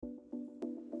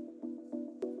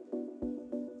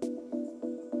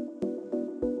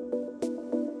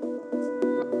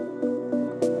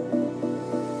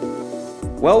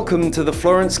Welcome to the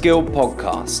Florence Guild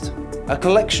podcast, a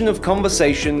collection of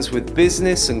conversations with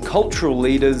business and cultural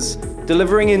leaders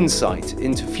delivering insight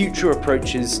into future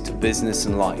approaches to business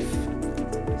and life.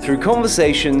 Through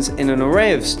conversations in an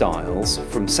array of styles,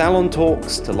 from salon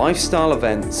talks to lifestyle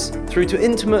events, through to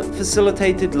intimate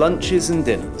facilitated lunches and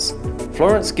dinners,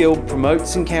 Florence Guild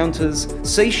promotes encounters,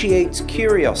 satiates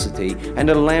curiosity,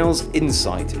 and allows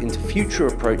insight into future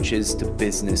approaches to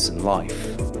business and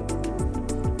life.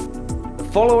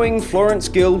 The following Florence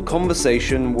Guild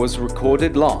conversation was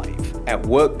recorded live at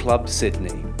Work Club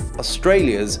Sydney,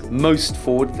 Australia's most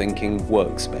forward-thinking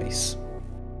workspace.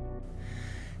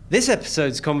 This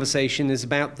episode's conversation is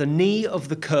about the knee of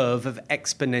the curve of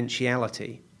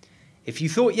exponentiality. If you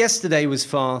thought yesterday was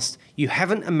fast, you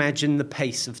haven't imagined the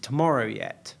pace of tomorrow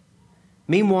yet.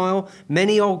 Meanwhile,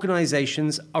 many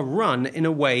organizations are run in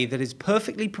a way that is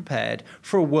perfectly prepared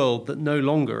for a world that no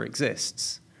longer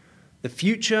exists. The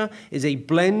future is a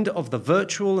blend of the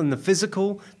virtual and the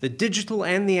physical, the digital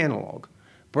and the analog.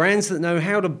 Brands that know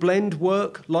how to blend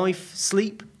work, life,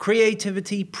 sleep,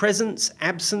 creativity, presence,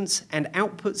 absence, and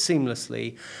output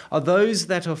seamlessly are those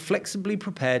that are flexibly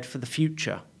prepared for the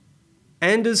future.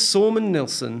 Anders Sorman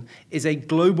Nilsson is a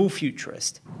global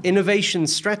futurist, innovation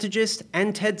strategist,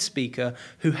 and TED speaker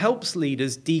who helps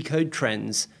leaders decode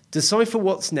trends, decipher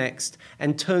what's next,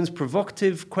 and turns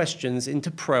provocative questions into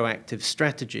proactive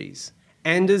strategies.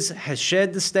 Anders has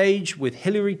shared the stage with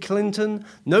Hillary Clinton,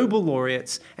 Nobel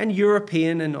laureates, and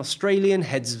European and Australian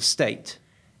heads of state.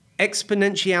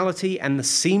 Exponentiality and the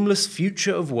seamless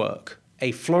future of work,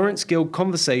 a Florence Guild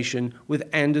conversation with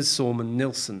Anders Sorman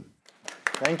Nilsson.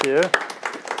 Thank you.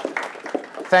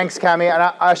 Thanks, Cami. And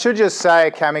I should just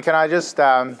say, Cami, can I just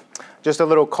a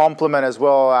little compliment as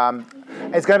well.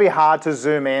 It's going to be hard to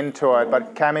zoom into it,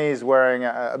 but Cami is wearing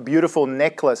a beautiful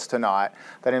necklace tonight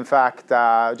that, in fact,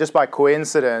 just by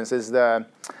coincidence, it's the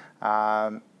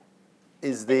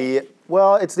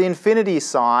infinity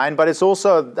sign, but it's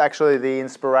also actually the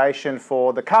inspiration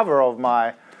for the cover of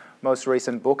my most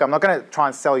recent book. I'm not going to try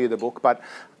and sell you the book, but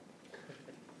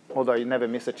although you never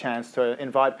miss a chance to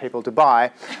invite people to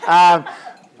buy.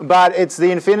 But it's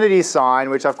the infinity sign,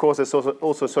 which of course is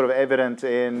also sort of evident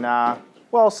in,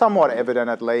 somewhat evident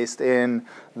at least, in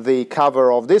the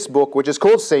cover of this book, which is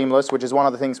called Seamless, which is one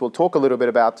of the things we'll talk a little bit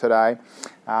about today,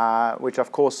 which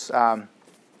of course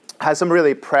has some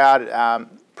really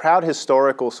proud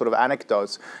historical sort of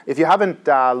anecdotes. If you haven't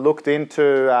looked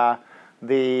into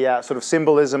the sort of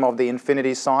symbolism of the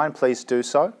infinity sign, please do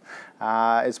so.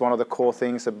 It's one of the core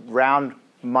things around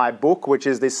my book, which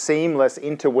is this seamless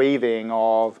interweaving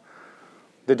of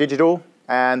the digital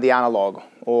and the analog,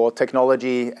 or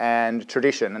technology and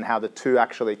tradition, and how the two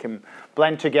actually can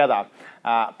blend together.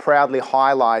 Proudly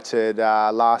highlighted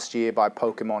last year by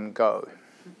Pokemon Go,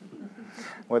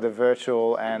 where the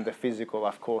virtual and the physical,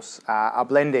 of course, are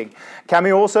blending.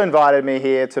 Cami also invited me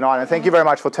here tonight, and thank you very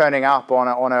much for turning up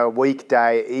on a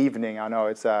weekday evening. I know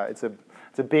it's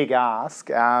a big ask.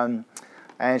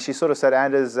 And she sort of said,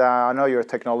 Anders, I know you're a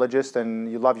technologist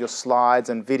and you love your slides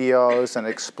and videos and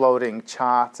exploding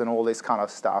charts and all this kind of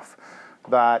stuff,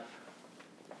 but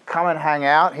come and hang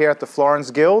out here at the Florence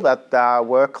Guild at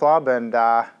Work Club and,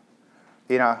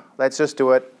 let's just do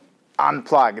it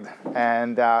unplugged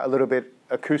and a little bit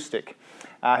acoustic.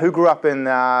 Who grew up in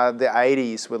the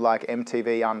 80s with like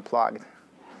MTV Unplugged?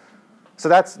 So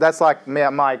that's like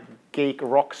my geek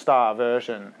rock star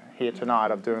version here tonight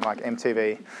of doing like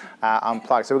MTV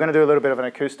Unplugged. So we're going to do a little bit of an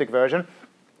acoustic version,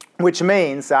 which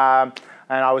means, and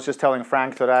I was just telling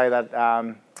Frank today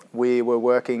that we were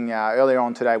working earlier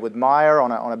on today with Myer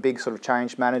on a big sort of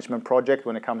change management project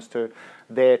when it comes to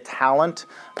their talent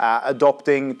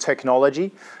adopting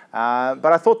technology. But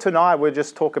I thought tonight we'd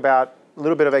just talk about a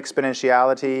little bit of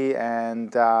exponentiality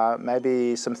and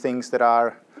maybe some things that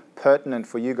are pertinent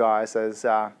for you guys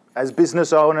as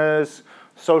business owners,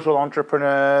 social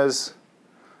entrepreneurs.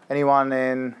 Anyone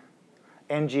in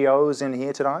NGOs in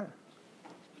here tonight?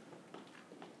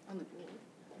 On the board.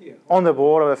 Yeah. On the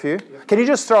board of a few? Yeah. Can you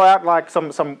just throw out like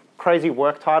some crazy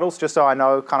work titles just so I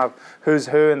know kind of who's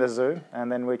who in the Zoom,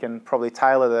 and then we can probably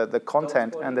tailor the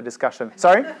content and the discussion.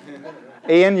 Sorry?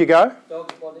 Ian, you go?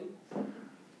 Dog's body.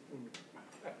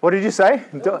 What did you say?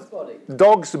 Dog's body.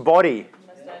 Dog's body.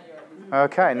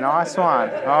 Okay, nice one.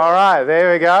 All right,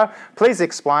 there we go. Please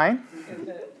explain.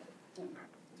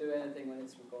 Do anything when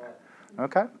it's required.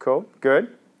 Okay, cool,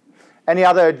 good. Any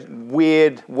other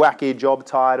weird, wacky job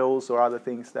titles or other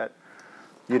things that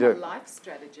you do? Life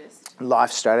strategist.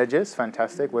 Life strategist,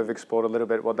 fantastic. We've explored a little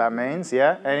bit what that means.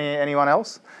 Yeah. Anyone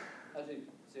else? I actually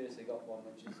seriously got one,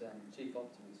 which is Chief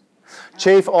Optimist.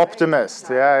 Chief Optimist.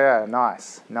 Yeah,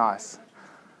 nice.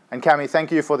 And Cami,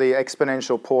 thank you for the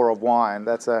exponential pour of wine.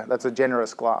 That's a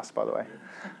generous glass, by the way.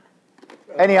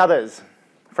 Any others?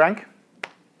 Frank?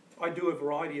 I do a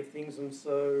variety of things, and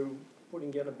so putting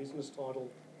down a business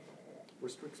title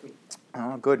restricts me.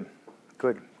 Oh, good.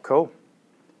 Cool.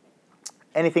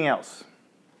 Anything else?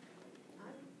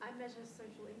 I measure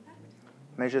social impact.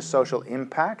 Measure social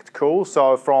impact. Cool.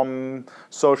 So from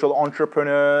social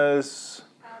entrepreneurs.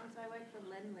 So I work for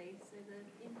Lendlease, so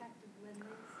the impact of Lendlease.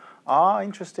 Ah,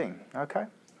 interesting. Okay.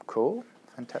 Cool.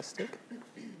 Fantastic.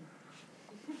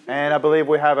 And I believe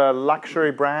we have a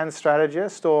luxury brand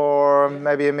strategist or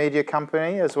maybe a media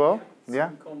company as well. Yeah.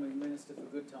 Some call me Minister for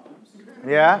Good Times.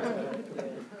 Yeah. Work with a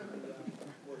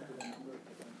number of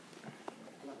different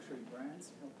luxury brands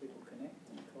to help people connect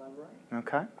and collaborate.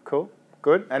 Okay. Cool.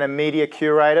 Good. And a media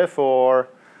curator for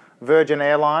Virgin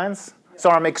Airlines. So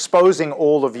I'm exposing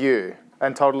all of you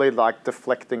and totally like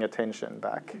deflecting attention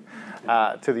back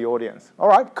to the audience. All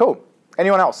right. Cool.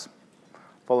 Anyone else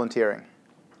volunteering?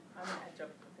 I'm an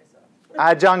adjunct professor.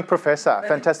 Adjunct professor.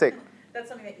 Fantastic. That's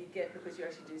something that you get because you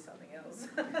actually do something else.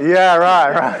 Yeah.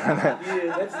 Right.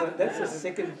 Yeah, that's a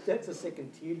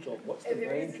second tier job. What's the There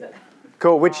main is job?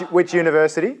 Cool. Which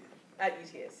university? At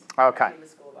UTS. Okay. In the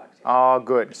School of Architecture. Oh,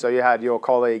 good. So you had your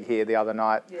colleague here the other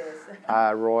night,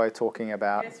 Yes. Roy, talking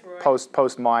about Yes, Roy.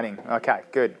 post mining. Okay,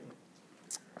 good.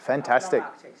 Fantastic.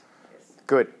 Architecture, yes.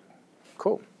 Good.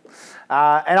 Cool.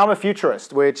 And I'm a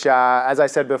futurist, which, as I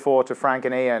said before to Frank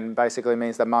and Ian, basically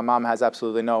means that my mum has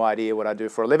absolutely no idea what I do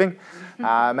for a living.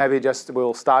 Maybe just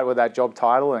we'll start with that job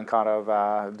title and kind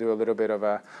of do a little bit of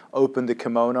a open the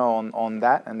kimono on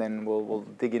that, and then we'll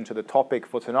dig into the topic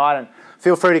for tonight. And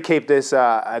feel free to keep this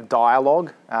a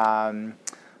dialogue. I'm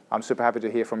super happy to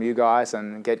hear from you guys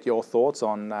and get your thoughts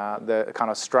on the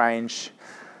kind of strange,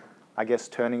 I guess,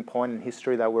 turning point in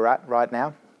history that we're at right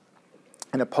now,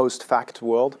 in a post-fact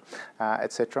world,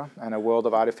 etc., and a world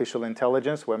of artificial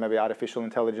intelligence, where maybe artificial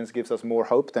intelligence gives us more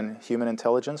hope than human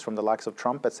intelligence from the likes of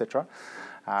Trump, etc.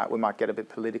 We might get a bit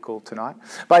political tonight.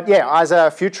 But yeah, as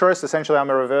a futurist, essentially I'm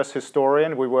a reverse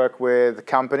historian. We work with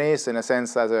companies, in a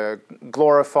sense, as a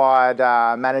glorified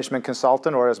management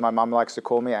consultant, or as my mum likes to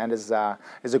call me, and as a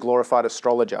glorified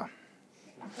astrologer.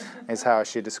 Is how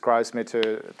she describes me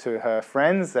to her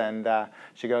friends, and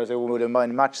she goes, it would have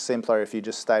been much simpler if you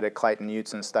just stayed at Clayton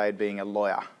Utes and stayed being a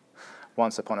lawyer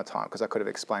once upon a time, because I could have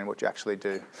explained what you actually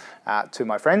do to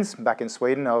my friends back in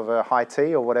Sweden over high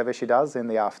tea or whatever she does in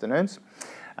the afternoons.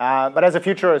 But as a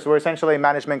futurist, we're essentially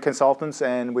management consultants,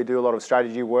 and we do a lot of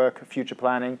strategy work, future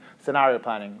planning, scenario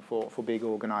planning for big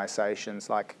organisations,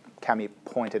 like Cami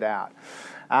pointed out.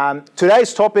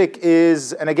 Today's topic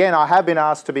is, and again, I have been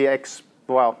asked to be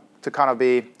to kind of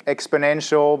be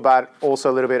exponential, but also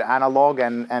a little bit analog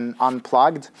and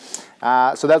unplugged.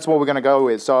 So that's what we're going to go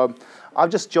with. So I've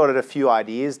just jotted a few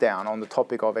ideas down on the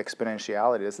topic of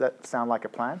exponentiality. Does that sound like a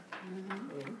plan?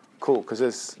 Mm-hmm. Cool,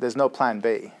 because there's no plan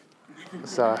B.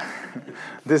 So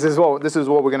this is what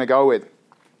we're going to go with.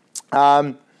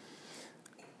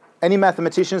 Any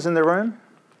mathematicians in the room?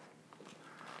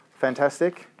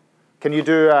 Fantastic. Can you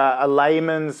do a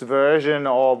layman's version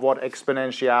of what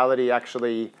exponentiality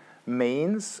actually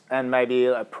means, and maybe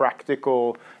a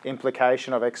practical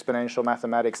implication of exponential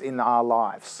mathematics in our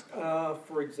lives?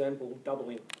 For example,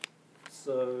 doubling.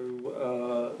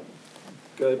 So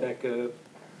go back a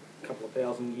couple of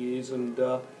thousand years, and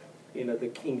the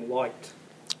king liked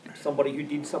somebody who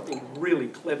did something really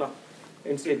clever,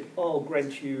 and said, "I'll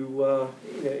grant you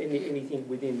anything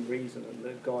within reason." And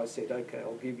the guy said, "Okay,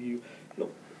 I'll give you.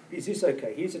 Look, is this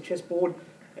okay? Here's a chessboard,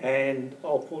 and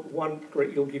I'll put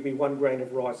you'll give me 1 grain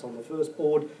of rice on the first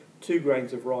board, 2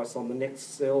 grains of rice on the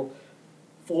next cell,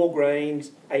 4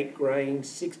 grains, 8 grains,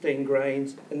 16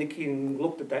 grains." And the king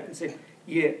looked at that and said,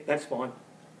 "Yeah, that's fine.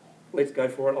 Let's go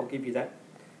for it. I'll give you that."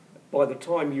 By the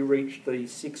time you reach the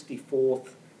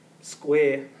 64th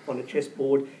square on a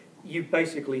chessboard, you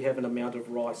basically have an amount of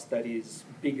rice that is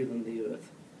bigger than the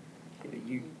earth.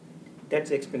 That's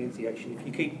exponentiation. If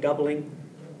you keep doubling,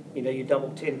 you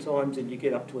double 10 times and you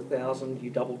get up to 1,000. You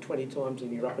double 20 times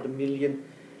and you're up at 1 million.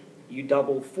 You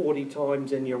double 40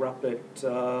 times and you're up at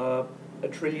 1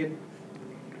 trillion.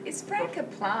 Is Frank a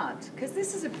plant? Because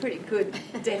this is a pretty good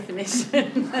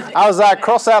definition. How's that?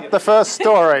 Cross out the first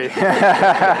story.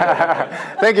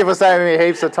 Thank you for saving me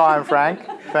heaps of time, Frank.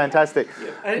 Fantastic.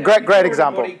 And Great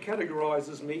example. Everybody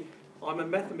categorises me. I'm a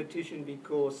mathematician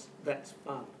because that's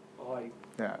fun. I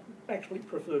actually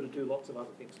prefer to do lots of other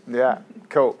things. Yeah,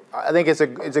 cool. I think it's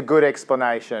a good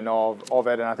explanation of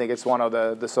it, and I think it's one of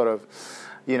the sort of,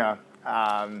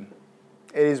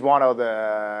 it is one of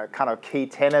the kind of key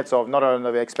tenets of not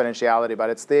only exponentiality, but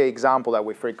it's the example that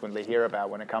we frequently hear about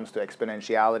when it comes to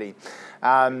exponentiality.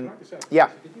 Yeah.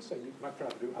 Did you say you might try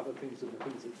to do other things than the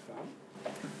things it's found?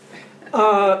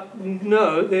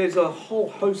 No, there's a whole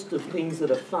host of things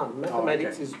that are fun.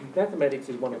 Mathematics is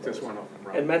one of those. That's one of them,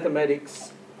 right. And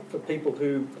mathematics, for people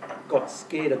who got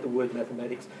scared at the word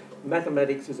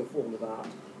mathematics is a form of art.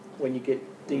 When you get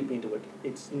deep into it,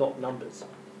 it's not numbers,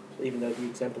 even though the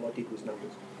example I did was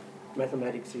numbers.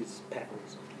 Mathematics is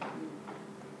patterns.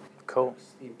 Cool.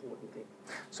 That's the important thing.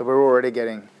 So we're already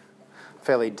getting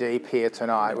fairly deep here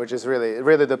tonight, which is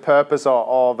really the purpose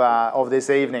of this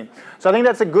evening. So I think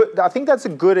that's a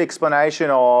good explanation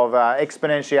of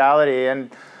exponentiality. And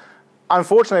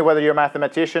unfortunately, whether you're a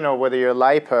mathematician or whether you're a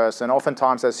layperson,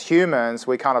 oftentimes as humans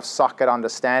we kind of suck at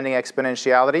understanding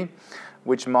exponentiality,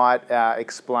 which might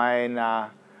explain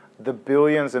the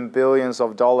billions and billions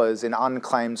of dollars in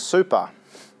unclaimed super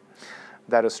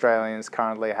that Australians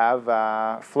currently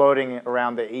have floating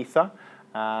around the ether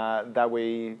that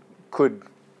we could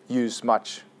use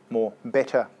much more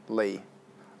betterly.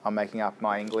 I'm making up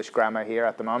my English grammar here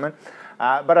at the moment.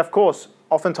 But of course,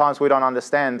 oftentimes we don't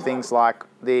understand things like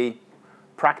the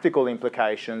practical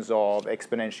implications of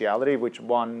exponentiality, which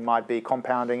one might be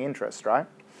compounding interest, right?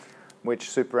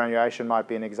 Which superannuation might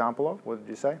be an example of. What did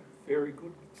you say? Very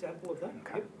good example of that.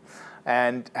 Okay. Yep.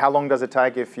 And how long does it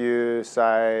take if you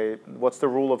say, what's the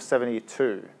rule of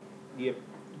 72? Yep.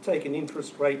 Take an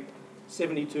interest rate,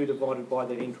 72 divided by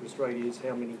that interest rate is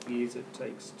how many years it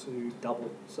takes to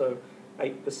double. So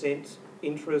 8%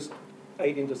 interest,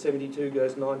 8 into 72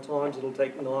 goes 9 times. It'll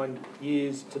take 9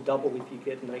 years to double if you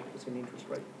get an 8% interest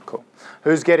rate. Cool.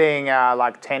 Who's getting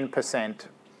like 10%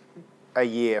 a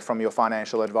year from your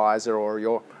financial advisor or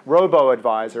your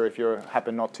robo-advisor if you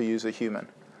happen not to use a human?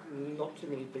 Not too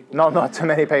many people. Not too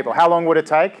many people. How long would it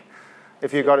take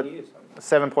if you got it? Years.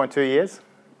 7.2 years?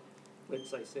 Let's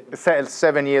say 7.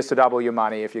 7 years to double your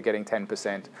money if you're getting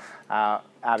 10%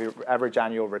 average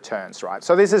annual returns, right?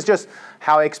 So this is just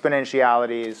how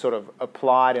exponentiality is sort of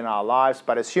applied in our lives.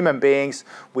 But as human beings,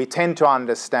 we tend to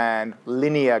understand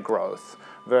linear growth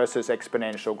versus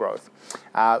exponential growth.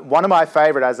 One of my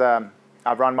favorite,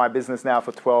 I've run my business now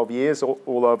for 12 years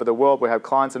all over the world. We have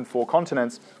clients in 4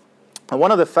 continents. And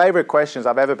one of the favorite questions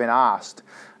I've ever been asked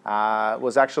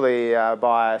was actually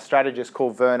by a strategist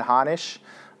called Verne Harnish.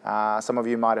 Some of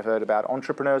you might have heard about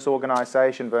Entrepreneurs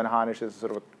Organization. Verne Harnish is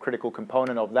sort of a critical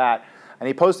component of that. And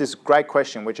he posed this great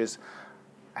question, which is,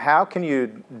 how can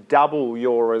you double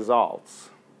your results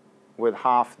with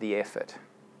half the effort?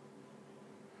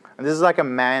 And this is like a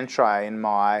mantra in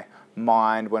my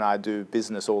mind when I do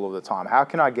business all of the time. How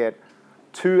can I get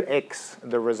 2x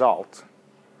the result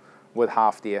with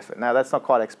half the effort? Now, that's not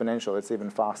quite exponential. It's even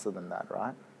faster than that,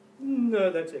 right?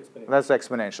 No, that's exponential. That's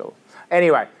exponential.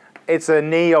 Anyway, it's a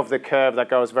knee of the curve that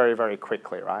goes very, very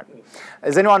quickly, right?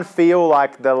 Does anyone feel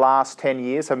like the last 10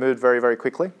 years have moved very, very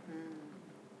quickly?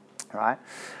 Right?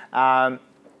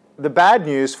 The bad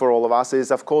news for all of us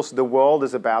is, of course, the world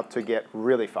is about to get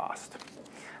really fast.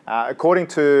 According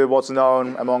to what's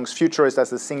known amongst futurists as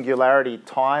the singularity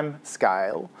time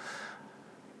scale,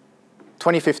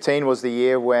 2015 was the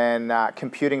year when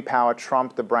computing power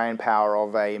trumped the brain power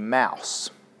of a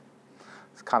mouse.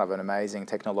 It's kind of an amazing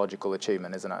technological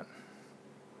achievement, isn't it?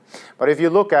 But if you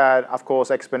look at, of course,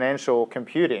 exponential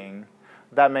computing,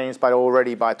 that means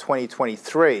already by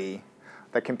 2023,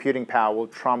 that computing power will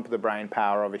trump the brain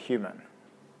power of a human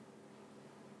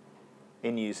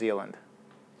in New Zealand.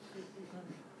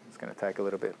 It's going to take a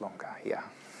little bit longer, yeah.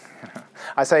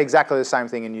 I say exactly the same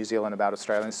thing in New Zealand about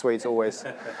Australia. Swedes always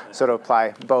sort of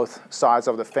play both sides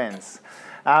of the fence.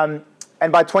 And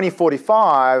by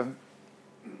 2045,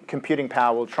 computing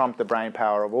power will trump the brain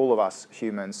power of all of us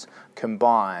humans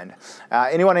combined.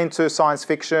 Anyone into science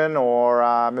fiction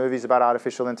or movies about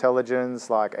artificial intelligence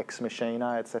like Ex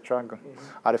Machina, etc.?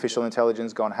 Artificial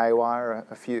intelligence gone haywire,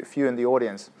 a few in the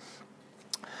audience.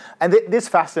 And this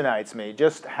fascinates me,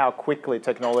 just how quickly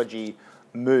technology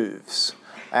moves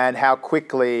and how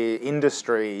quickly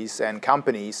industries and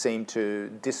companies seem to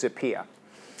disappear.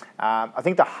 I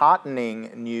think the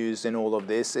heartening news in all of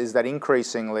this is that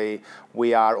increasingly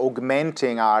we are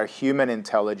augmenting our human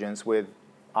intelligence with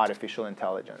artificial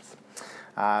intelligence.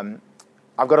 I've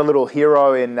got a little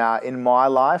hero in my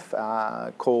life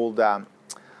called, well,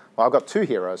 I've got 2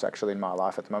 heroes actually in my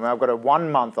life at the moment. I've got a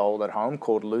 1-month-old at home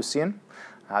called Lucian.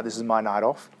 This is my night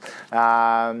off.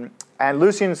 And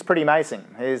Lucian's pretty amazing.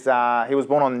 He was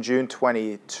born on June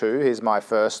 22. He's my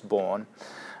firstborn.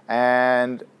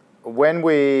 And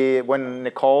when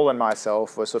Nicole and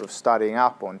myself were sort of studying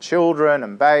up on children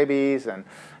and babies and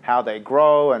how they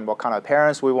grow and what kind of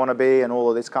parents we want to be and all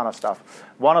of this kind of stuff,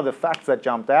 one of the facts that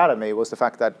jumped out at me was the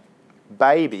fact that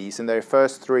babies in their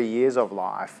first 3 years of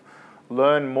life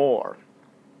learn more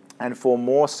and form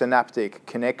more synaptic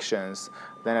connections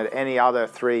than at any other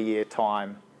 3-year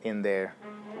time in their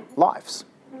lives,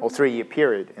 or 3-year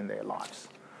period in their lives.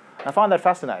 And I find that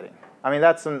fascinating. I mean,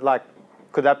 that's like,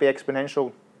 could that be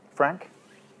exponential, Frank?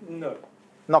 No.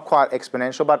 Not quite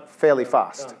exponential, but fairly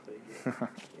fast. Can't be, yeah.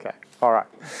 Okay, all right.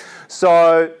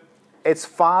 So it's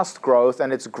fast growth,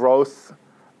 and it's growth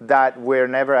that we're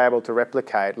never able to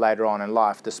replicate later on in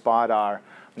life, despite our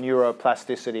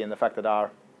neuroplasticity and the fact that our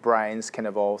brains can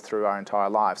evolve through our entire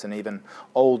lives, and even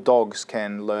old dogs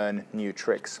can learn new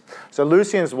tricks. So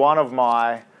Lucian's one of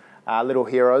my little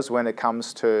heroes when it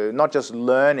comes to not just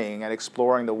learning and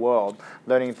exploring the world,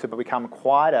 learning to become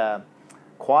quite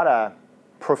a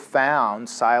profound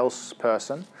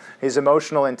salesperson. His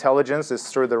emotional intelligence is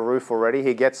through the roof already.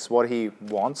 He gets what he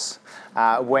wants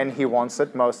when he wants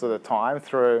it most of the time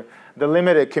through the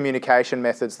limited communication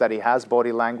methods that he has,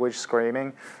 body language,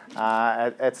 screaming,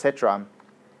 etc.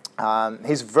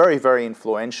 He's very, very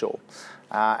influential.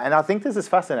 And I think this is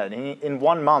fascinating. In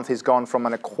 1 month, he's gone from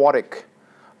an aquatic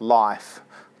life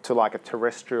to like a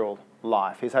terrestrial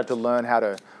life. He's had to learn how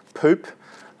to poop,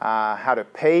 how to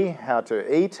pee, how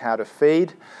to eat, how to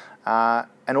feed,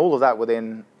 and all of that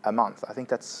within a month. I think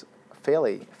that's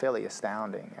fairly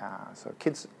astounding. So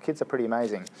kids are pretty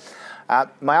amazing.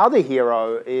 My other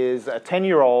hero is a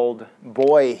 10-year-old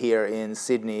boy here in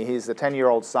Sydney. He's the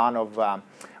 10-year-old son of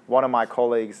one of my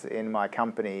colleagues in my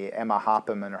company, Emma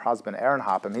Harpham, and her husband, Aaron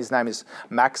Harpham. His name is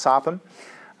Max Harpham.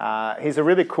 He's a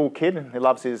really cool kid. He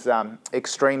loves his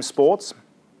extreme sports.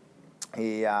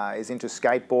 He is into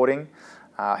skateboarding.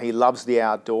 He loves the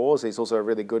outdoors. He's also a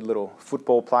really good little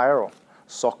football player, or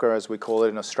soccer as we call it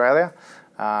in Australia.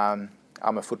 I'm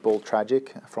a football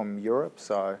tragic from Europe,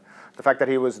 so the fact that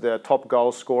he was the top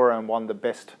goal scorer and won the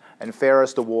best and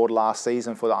fairest award last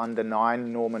season for the under-9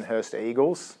 Norman Hurst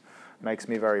Eagles makes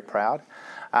me very proud.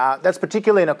 That's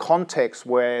particularly in a context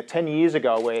where 10 years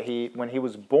ago, when he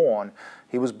was born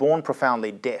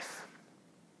profoundly deaf,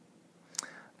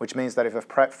 which means that if a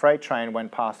freight train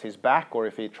went past his back, or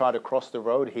if he tried to cross the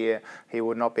road here, he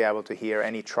would not be able to hear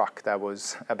any truck that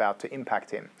was about to impact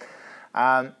him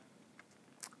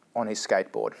on his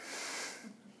skateboard.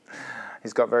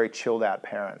 He's got very chilled out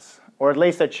parents, or at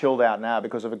least they're chilled out now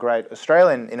because of a great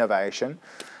Australian innovation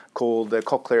called the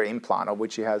cochlear implant, of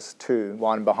which he has 2,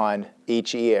 one behind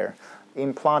each ear,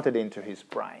 implanted into his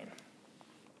brain.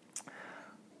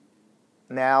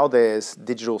 Now there's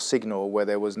digital signal where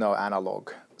there was no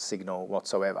analog signal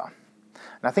whatsoever.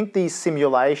 And I think these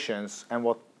simulations and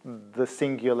what the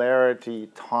singularity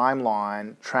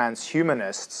timeline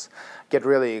transhumanists get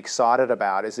really excited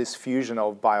about is this fusion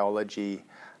of biology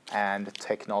and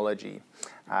technology.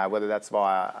 Whether that's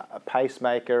via a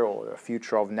pacemaker or the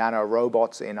future of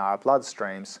nanorobots in our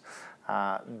bloodstreams,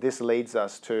 this leads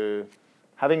us to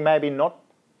having maybe not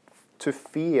to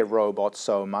fear robots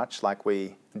so much like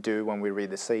we do when we read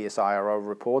the CSIRO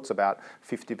reports about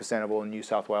 50% of all New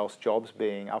South Wales jobs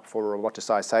being up for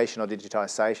roboticisation or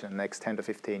digitisation in the next 10 to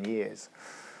 15 years.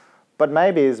 But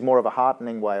maybe is more of a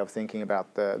heartening way of thinking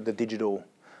about the digital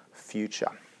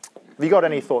future. Have you got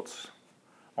any thoughts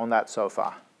on that so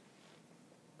far?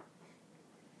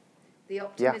 The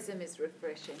optimism is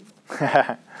refreshing.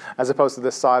 As opposed to the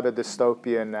cyber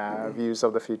dystopian views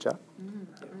of the future.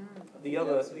 The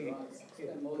other...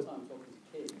 Spend more time talking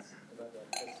to kids about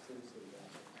that positivity,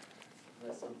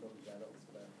 less time talking to adults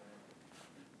about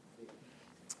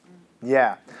that.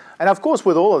 Yeah. And of course,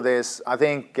 with all of this, I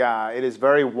think it is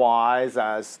very wise,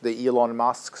 as the Elon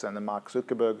Musks and the Mark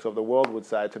Zuckerbergs of the world would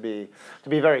say, to be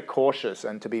very cautious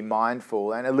and to be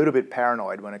mindful and a little bit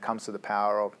paranoid when it comes to the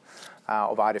power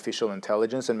of artificial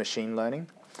intelligence and machine learning.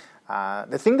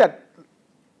 The thing that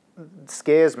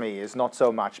scares me is not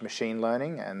so much machine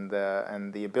learning and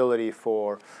the ability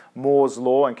for Moore's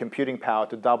law and computing power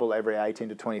to double every 18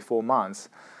 to 24 months.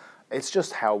 It's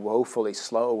just how woefully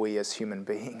slow we as human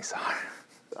beings are.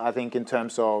 I think in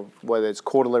terms of whether it's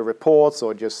quarterly reports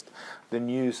or just the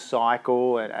news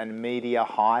cycle and media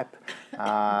hype,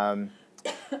 I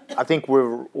think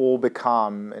we've all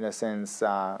become, in a sense,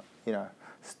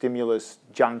 stimulus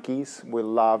junkies. We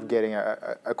love getting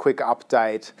a quick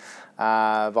update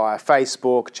via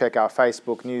Facebook, check our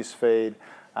Facebook news feed,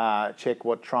 check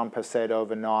what Trump has said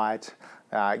overnight,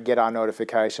 get our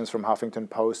notifications from Huffington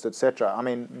Post, etc. I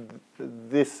mean,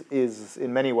 this is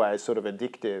in many ways sort of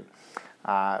addictive.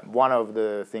 One of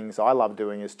the things I love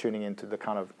doing is tuning into the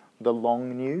kind of the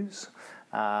long news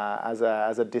as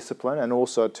a discipline, and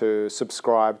also to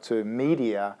subscribe to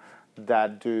media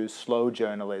that do slow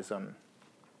journalism.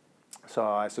 So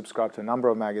I subscribe to a number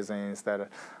of magazines that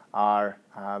are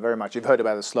very much, you've heard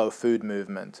about the slow food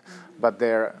movement, but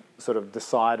they're sort of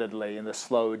decidedly in the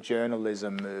slow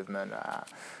journalism movement.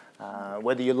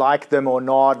 Whether you like them or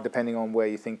not, depending on where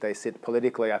you think they sit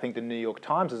politically, I think the New York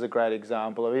Times is a great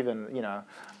example of even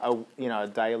a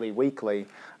daily, weekly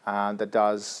that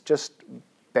does just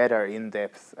better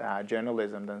in-depth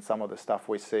journalism than some of the stuff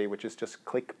we see, which is just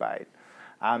clickbait.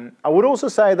 I would also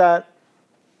say that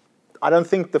I don't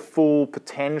think the full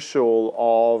potential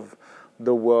of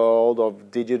the world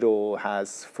of digital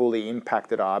has fully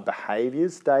impacted our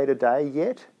behaviours day to day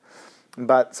yet.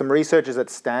 But some researchers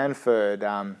at Stanford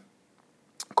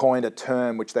coined a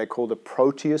term which they call the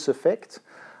Proteus effect,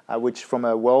 which from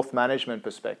a wealth management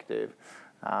perspective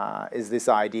is this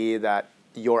idea that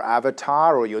your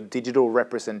avatar or your digital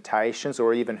representations,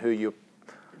 or even who you're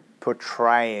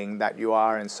portraying that you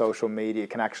are in social media,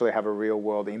 can actually have a real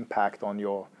world impact on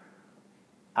your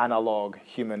analog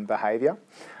human behaviour.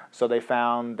 So they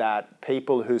found that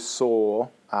people who saw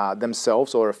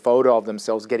themselves or a photo of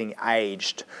themselves getting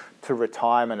aged to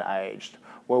retirement aged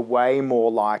were way more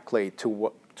likely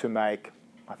to make,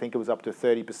 I think it was up to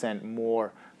 30%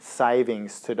 more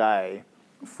savings today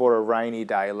for a rainy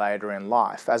day later in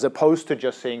life, as opposed to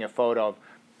just seeing a photo of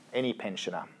any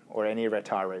pensioner or any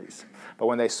retirees. But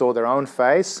when they saw their own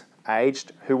face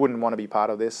aged, who wouldn't want to be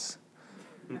part of this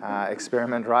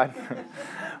experiment, right?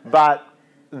 But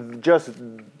just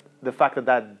the fact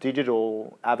that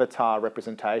digital avatar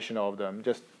representation of them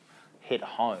just hit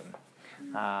home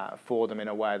for them in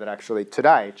a way that actually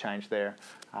today changed their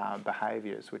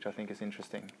behaviours, which I think is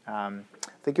interesting. I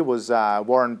think it was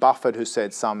Warren Buffett who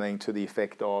said something to the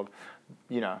effect of,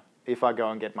 if I go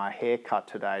and get my hair cut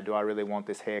today, do I really want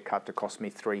this haircut to cost me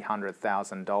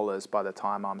 $300,000 by the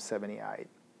time I'm 78?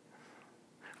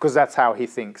 Because that's how he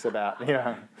thinks about,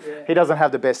 he doesn't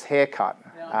have the best haircut.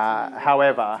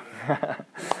 However,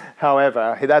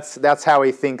 that's how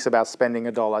he thinks about spending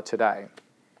 $1 today.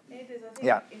 Anders, I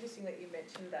think interesting that you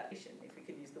mentioned that, if we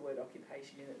could use the word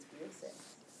occupation in its real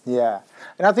sense. Yeah,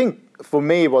 and I think for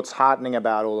me what's heartening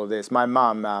about all of this, my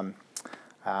mum,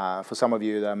 for some of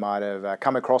you that might have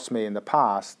come across me in the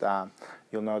past,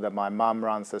 you'll know that my mum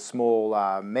runs a small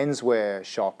menswear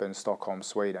shop in Stockholm,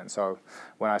 Sweden. So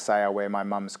when I say I wear my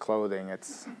mum's clothing,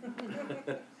 it's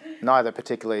neither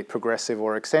particularly progressive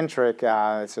or eccentric.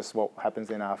 It's just what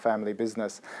happens in our family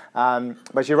business.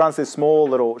 But she runs this small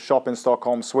little shop in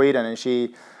Stockholm, Sweden, and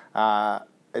she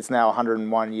it's now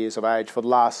 101 years of age. For the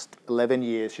last 11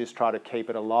 years, she's tried to keep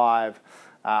it alive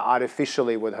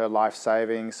artificially with her life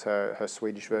savings, her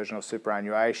Swedish version of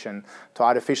superannuation, to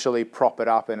artificially prop it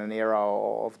up in an era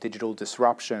of digital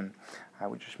disruption,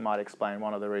 which might explain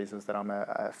one of the reasons that I'm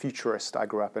a futurist. I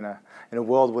grew up in a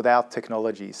world without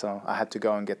technology, so I had to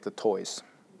go and get the toys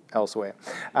elsewhere.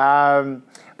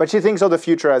 But she thinks of the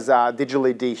future as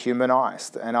digitally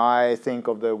dehumanized, and I think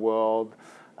of the world,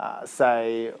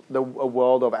 a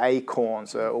world of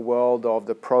acorns, a world of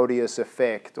the Proteus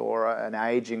effect, or an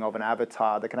aging of an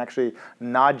avatar that can actually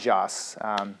nudge us.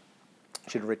 You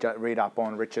should read up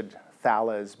on Richard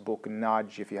Thaler's book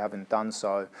Nudge if you haven't done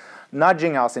so,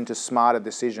 nudging us into smarter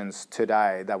decisions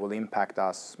today that will impact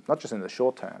us, not just in the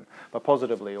short term, but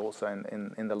positively also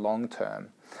in the long term.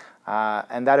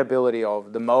 And that ability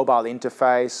of the mobile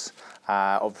interface,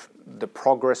 of the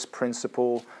progress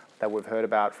principle that we've heard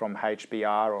about from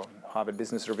HBR or Harvard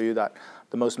Business Review, that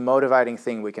the most motivating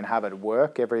thing we can have at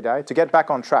work every day, to get back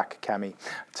on track, Cami,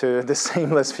 to the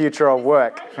seamless future of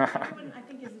work. Everyone, I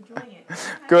think, is enjoying it.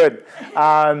 Good.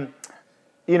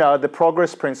 The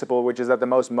progress principle, which is that the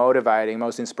most motivating,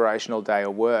 most inspirational day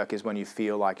of work is when you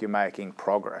feel like you're making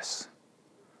progress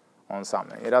on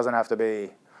something. It doesn't have to be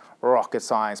rocket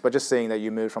science, but just seeing that you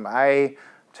move from A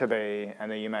to B and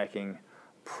then you're making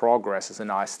progress is a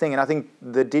nice thing. And I think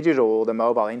the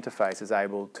mobile interface is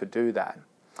able to do that.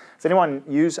 Does anyone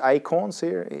use Acorns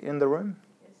here in the room?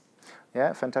 Yes.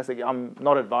 Yeah, fantastic. I'm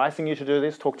not advising you to do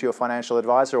this. Talk to your financial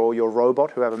advisor or your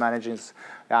robot, whoever manages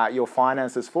your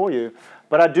finances for you.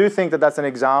 But I do think that that's an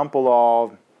example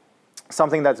of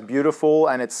something that's beautiful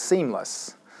and it's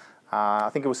seamless. I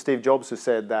think it was Steve Jobs who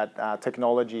said that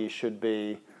technology should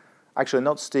be, actually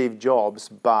not Steve Jobs,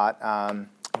 but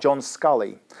John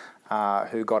Scully,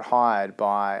 who got hired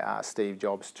by Steve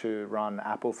Jobs to run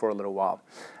Apple for a little while.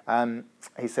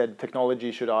 He said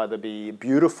technology should either be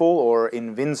beautiful or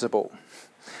invincible.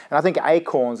 And I think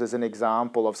Acorns is an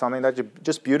example of something that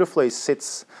just beautifully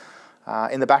sits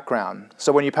in the background.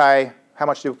 So when you pay, how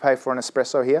much do you pay for an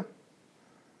espresso here?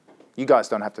 You guys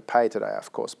don't have to pay today,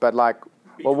 of course, but like,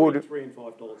 what Between would $3 and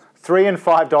 $5. $3 and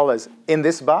 $5 in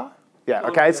this bar? Yeah,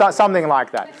 okay, it's something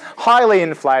like that. Highly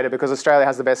inflated because Australia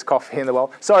has the best coffee in the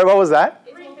world. Sorry, what was that?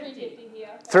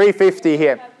 $3.50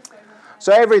 here.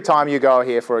 So every time you go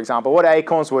here, for example, what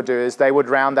Acorns would do is they would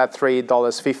round that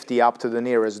 $3.50 up to the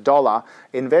nearest dollar,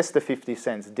 invest the 50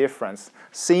 cents difference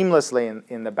seamlessly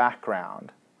in the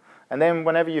background. And then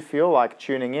whenever you feel like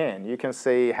tuning in, you can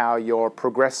see how you're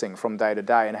progressing from day to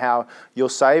day and how your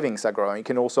savings are growing. You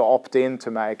can also opt in to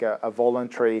make a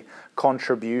voluntary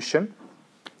contribution.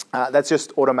 That's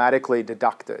just automatically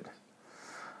deducted.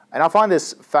 And I find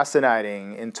this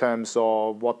fascinating in terms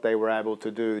of what they were able to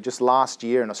do. Just last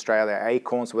year in Australia,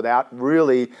 Acorns, without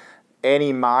really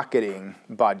any marketing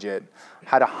budget,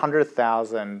 had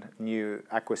 100,000 new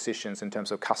acquisitions in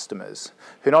terms of customers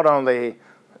who not only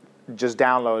just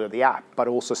downloaded the app, but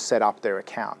also set up their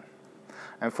account.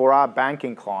 And for our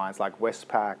banking clients like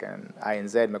Westpac and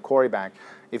ANZ, Macquarie Bank,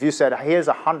 if you said, here's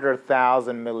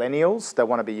 100,000 millennials that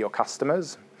want to be your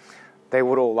customers, they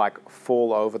would all like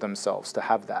fall over themselves to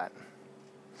have that.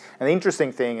 And the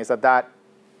interesting thing is that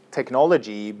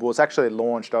technology was actually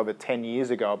launched over 10 years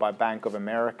ago by Bank of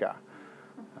America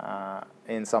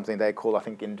in something they call, I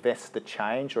think, Invest the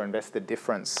Change or Invest the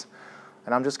Difference.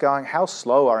 And I'm just going, how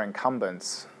slow are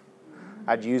incumbents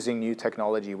at using new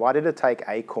technology? Why did it take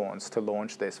Acorns to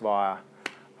launch this via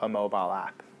a mobile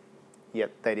app? Yet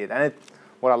they did. And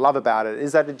what I love about it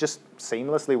is that it just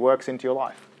seamlessly works into your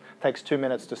life. Takes 2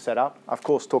 minutes to set up. Of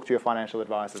course, talk to your financial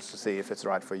advisors to see if it's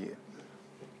right for you.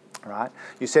 Right?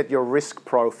 You set your risk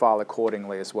profile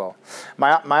accordingly as well.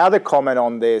 My other comment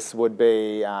on this would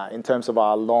be in terms of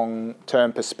our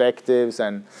long-term perspectives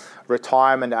and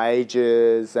retirement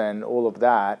ages and all of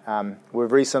that.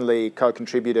 We've recently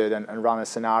co-contributed and run a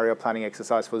scenario planning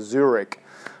exercise for Zurich,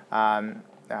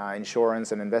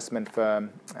 insurance and investment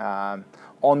firm,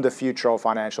 on the future of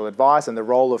financial advice and the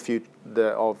role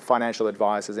of financial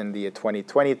advisors in the year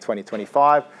 2020,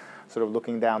 2025, sort of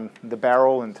looking down the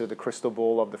barrel into the crystal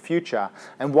ball of the future.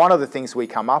 And one of the things we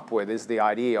come up with is the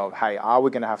idea of, hey, are we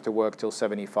going to have to work till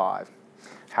 75?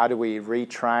 How do we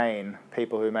retrain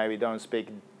people who maybe don't speak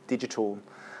digital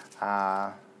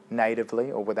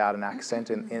natively or without an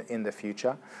accent in the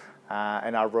future?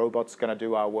 And are robots going to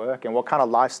do our work? And what kind of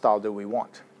lifestyle do we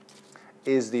want?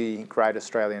 Is the great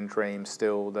Australian dream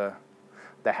still the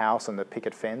house and the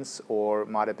picket fence, or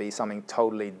might it be something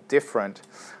totally different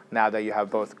now that you have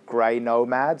both grey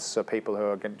nomads, so people who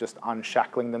are just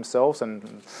unshackling themselves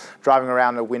and driving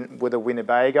around with a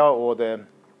Winnebago, or the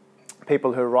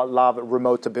people who love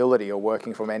remote ability or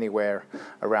working from anywhere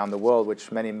around the world,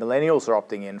 which many millennials are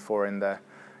opting in for in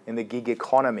the gig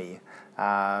economy,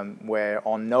 where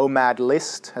on Nomad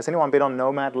List, has anyone been on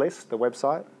Nomad List, the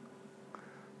website?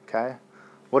 Okay.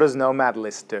 What does Nomad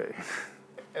List do?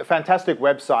 A fantastic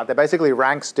website that basically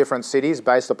ranks different cities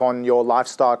based upon your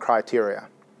lifestyle criteria.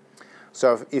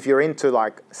 So if you're into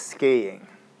like skiing,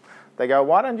 they go,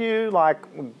 why don't you like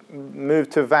move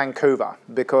to Vancouver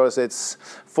because it's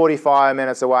 45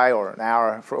 minutes away or an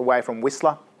hour away from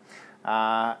Whistler,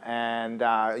 and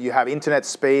you have internet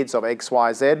speeds of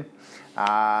XYZ.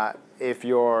 If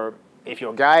you're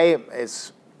gay,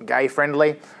 it's gay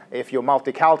friendly. If you're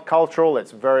multicultural,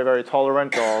 it's very, very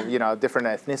tolerant of different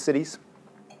ethnicities.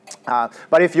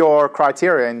 But if your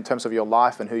criteria in terms of your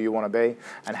life and who you want to be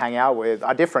and hang out with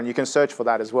are different, you can search for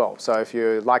that as well. So if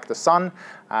you like the sun,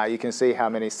 you can see how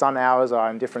many sun hours are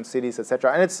in different cities,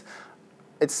 etc. And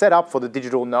it's set up for the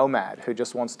digital nomad who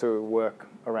just wants to work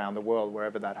around the world,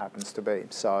 wherever that happens to be.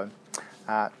 So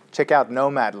check out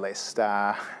Nomad List.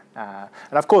 And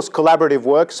of course, collaborative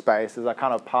workspaces are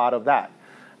kind of part of that.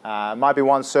 Might be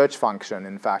one search function,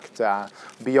 in fact,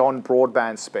 beyond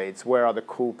broadband speeds. Where are the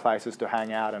cool places to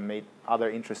hang out and meet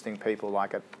other interesting people,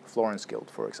 like at Florence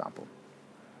Guild, for example?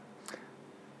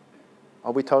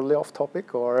 Are we totally off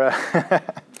topic, or?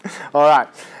 All right.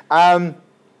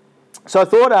 So I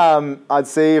thought I'd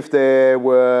see if there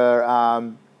were.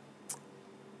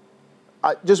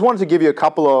 I just wanted to give you a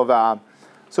couple of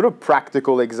sort of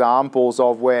practical examples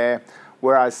of where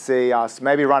I see us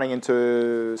maybe running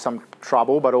into some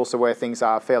trouble, but also where things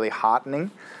are fairly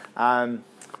heartening. Has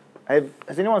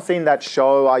anyone seen that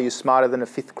show, Are You Smarter Than a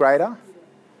Fifth Grader?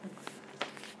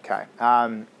 Okay.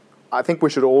 I think we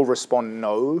should all respond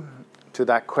no to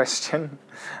that question.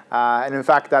 And in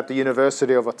fact, at the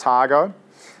University of Otago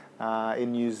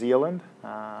in New Zealand,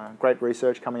 great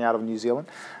research coming out of New Zealand,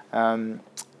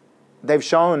 they've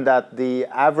shown that the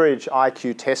average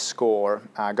IQ test score,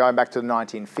 going back to the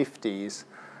 1950s,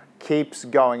 keeps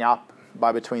going up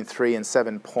by between 3 and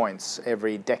 7 points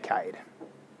every decade,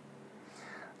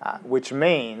 which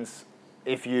means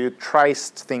if you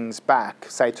traced things back,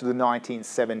 say to the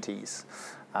 1970s,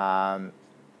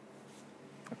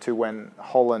 to when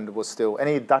Holland was still...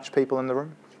 Any Dutch people in the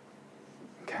room?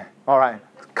 Okay, all right,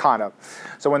 kind of.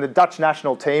 So when the Dutch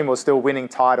national team was still winning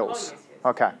titles. Oh, yes.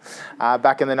 Okay,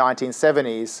 back in the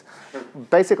 1970s,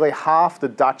 basically half the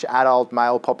Dutch adult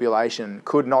male population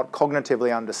could not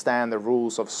cognitively understand the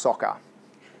rules of soccer.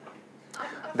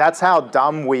 That's how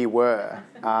dumb we were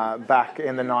back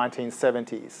in the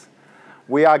 1970s.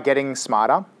 We are getting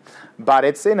smarter, but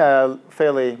it's in a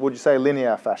fairly, would you say,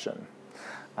 linear fashion.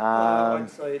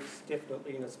 I'd say it's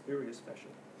definitely in a spurious fashion.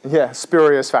 Yeah,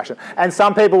 spurious fashion. And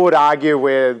some people would argue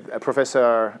with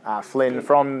Professor Flynn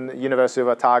from University of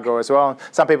Otago as well.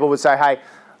 Some people would say, hey,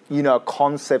 you know,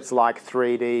 concepts like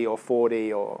 3D or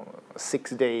 4D or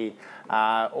 6D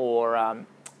or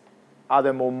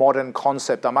other more modern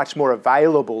concepts are much more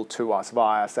available to us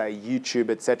via, say,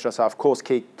 YouTube, etc. So, of course,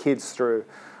 kids through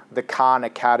the Khan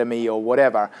Academy or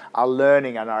whatever are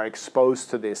learning and are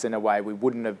exposed to this in a way we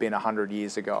wouldn't have been 100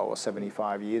 years ago or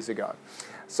 75 years ago.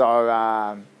 So,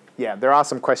 yeah, there are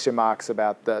some question marks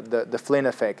about the Flynn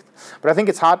effect. But I think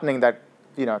it's heartening that,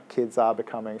 you know, kids are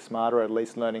becoming smarter, at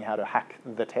least learning how to hack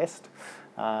the test.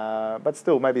 But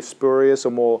still, maybe spurious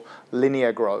or more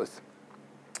linear growth.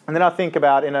 And then I think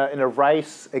about in a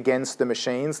race against the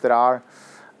machines that are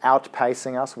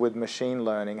outpacing us with machine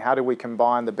learning, how do we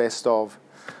combine the best of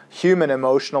human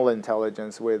emotional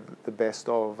intelligence with the best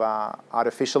of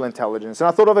artificial intelligence? And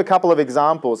I thought of a couple of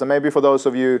examples, and maybe for those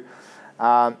of you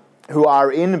who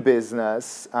are in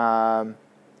business,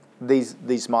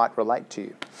 these might relate to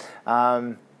you.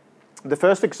 The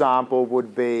first example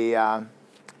would be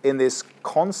in this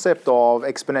concept of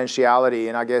exponentiality,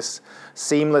 and I guess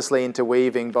seamlessly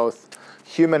interweaving both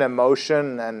human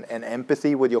emotion and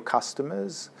empathy with your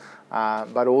customers,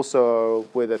 but also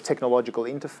with a technological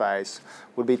interface,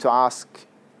 would be to ask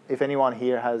if anyone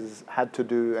here has had to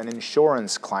do an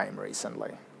insurance claim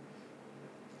recently,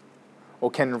 or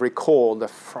can recall the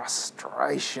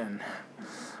frustration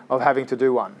of having to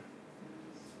do one.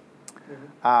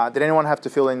 Did anyone have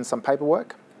to fill in some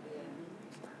paperwork?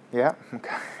 Yeah?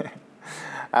 Okay.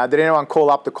 Did anyone call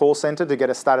up the call centre to get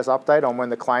a status update on when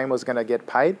the claim was going to get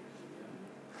paid?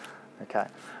 Okay.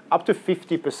 Up to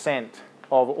 50%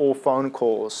 of all phone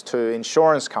calls to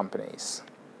insurance companies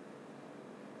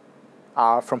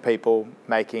are from people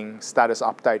making status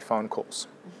update phone calls.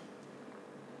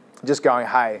 Just going,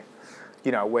 hey,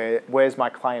 you know, where's my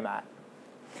claim at?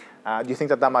 Do you think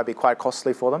that might be quite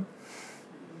costly for them?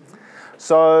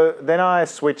 So then I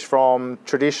switch from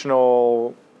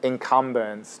traditional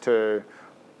incumbents to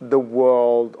the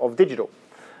world of digital.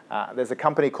 There's a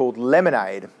company called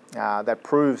Lemonade that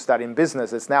proves that in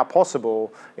business it's now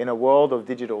possible in a world of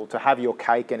digital to have your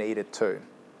cake and eat it too.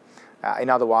 In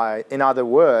other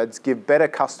words, give better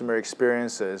customer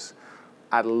experiences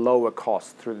at lower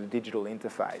cost through the digital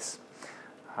interface.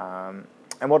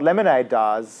 And what Lemonade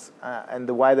does, and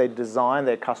the way they design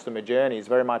their customer journey, is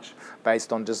very much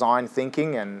based on design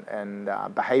thinking and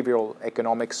behavioral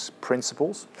economics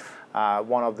principles. I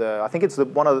think it's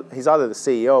he's either the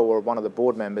CEO or one of the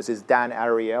board members, is Dan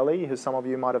Ariely, who some of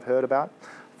you might have heard about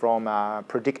from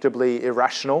Predictably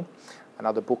Irrational,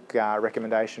 another book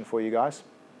recommendation for you guys,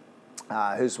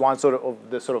 who's one of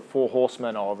the four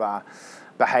horsemen of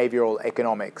behavioral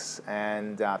economics,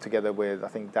 and together with, I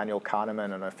think, Daniel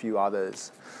Kahneman and a few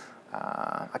others.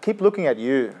 I keep looking at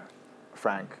you,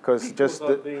 Frank, because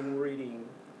I've been reading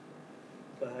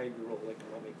behavioural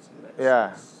economics, and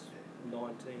that's since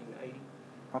 1980.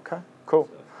 Okay, cool.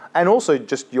 So. And also,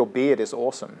 just your beard is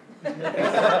awesome.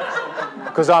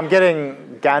 Because I'm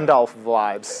getting Gandalf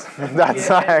vibes. That's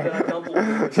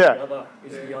Dumbledore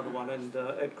is the other one, and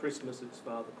at Christmas it's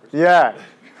Father Christmas. Yeah.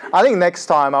 I think next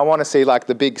time I want to see like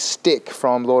the big stick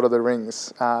from Lord of the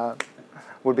Rings.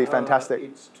 Would be fantastic.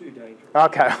 It's too dangerous.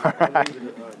 Okay. I'll leave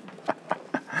it at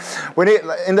home. We need,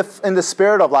 in the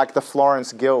spirit of like the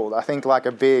Florence Guild, I think like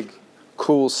a big,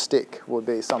 cool stick would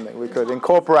be something we could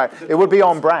incorporate. It would be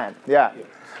on brand. Yeah.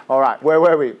 All right. Where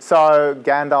were we? So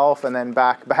Gandalf, and then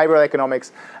back behavioral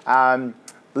economics.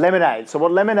 Lemonade. So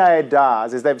what Lemonade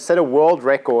does is they've set a world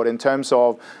record in terms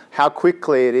of how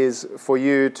quickly it is for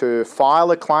you to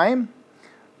file a claim,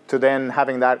 to then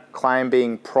having that claim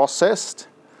being processed,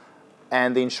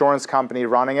 and the insurance company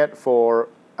running it for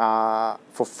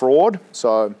fraud,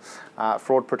 so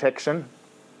fraud protection,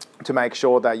 to make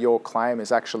sure that your claim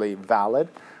is actually valid,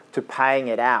 to paying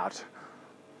it out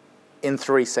in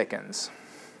 3 seconds.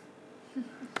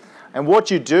 And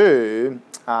what you do,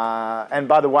 and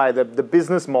by the way, the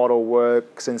business model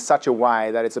works in such a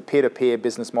way that it's a peer-to-peer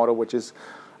business model, which is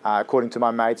According to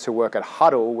my mates who work at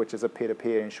Huddle, which is a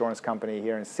peer-to-peer insurance company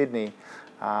here in Sydney,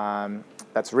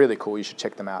 that's really cool. You should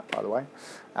check them out, by the way.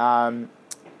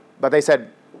 But they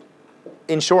said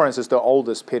insurance is the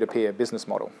oldest peer-to-peer business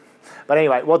model. But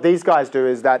anyway, what these guys do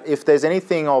is that if there's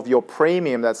anything of your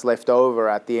premium that's left over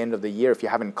at the end of the year, if you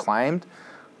haven't claimed,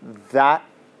 that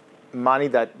money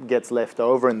that gets left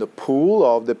over in the pool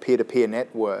of the peer-to-peer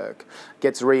network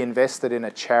gets reinvested in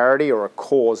a charity or a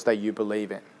cause that you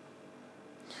believe in.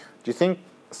 Do you think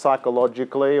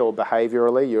psychologically or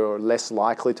behaviorally you're less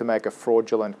likely to make a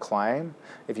fraudulent claim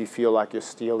if you feel like you're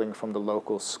stealing from the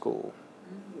local school?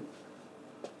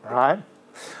 Right?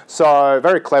 So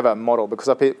very clever model, because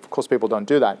of course people don't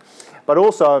do that. But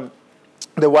also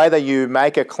the way that you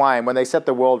make a claim, when they set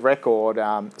the world record,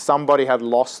 somebody had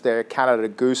lost their Canada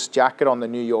Goose jacket on the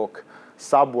New York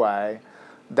subway.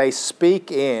 They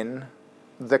speak in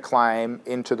the claim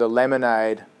into the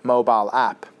Lemonade mobile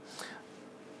app.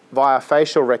 Via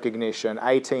facial recognition,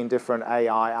 18 different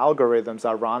AI algorithms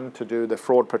are run to do the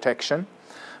fraud protection.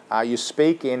 You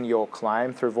speak in your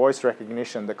claim through voice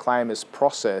recognition. The claim is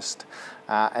processed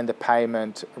and the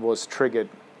payment was triggered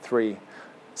 3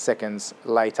 seconds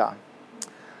later.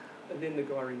 And then the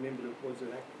guy remembered it was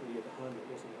actually at home,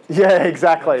 wasn't it? Yeah,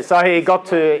 exactly. So he got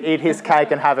to eat his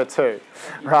cake and have it too,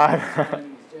 right?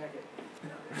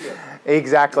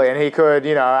 Exactly, and he could,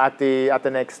 at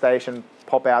the next station,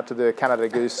 pop out to the Canada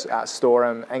Goose store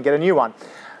and get a new one.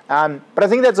 But I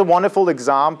think that's a wonderful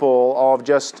example of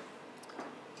just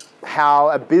how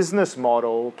a business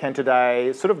model can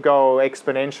today sort of go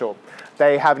exponential.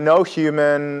 They have no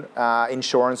human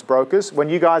insurance brokers. When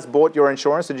you guys bought your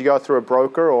insurance, did you go through a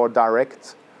broker or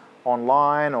direct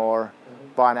online or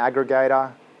by an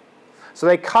aggregator? So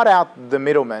they cut out the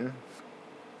middleman,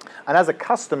 and as a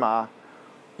customer,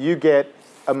 you get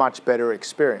a much better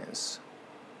experience.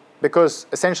 Because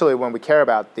essentially when we care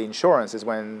about the insurance is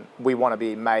when we want to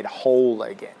be made whole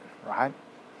again, right?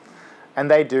 And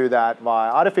they do that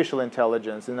via artificial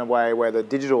intelligence in a way where the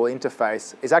digital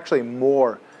interface is actually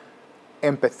more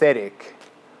empathetic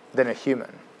than a human.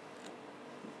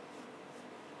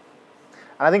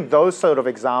 And I think those sort of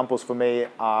examples for me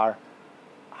are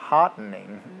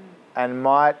heartening and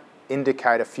might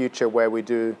indicate a future where we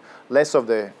do less of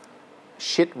the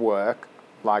shit work,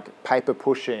 like paper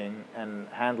pushing and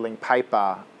handling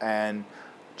paper and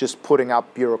just putting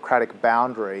up bureaucratic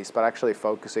boundaries, but actually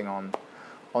focusing on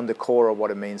the core of what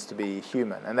it means to be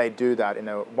human. And they do that in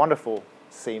a wonderful,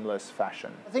 seamless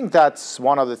fashion. I think that's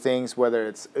one of the things, whether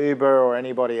it's Uber or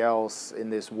anybody else in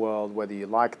this world, whether you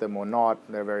like them or not,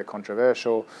 they're very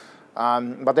controversial.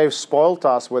 But they've spoilt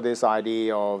us with this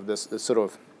idea of this sort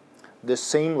of the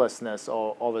seamlessness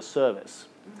of a service.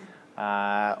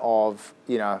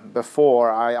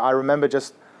 Before, I remember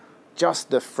just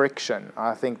the friction.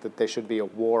 I think that there should be a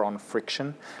war on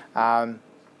friction.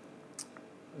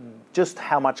 Just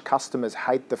how much customers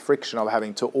hate the friction of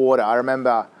having to order. I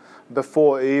remember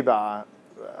before Uber,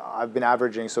 I've been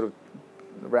averaging sort of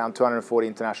around 240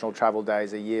 international travel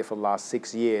days a year for the last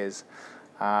 6 years,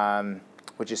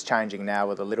 which is changing now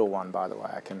with a little one, by the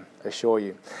way, I can assure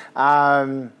you.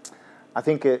 I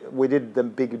think we did the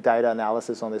big data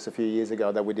analysis on this a few years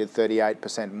ago, that we did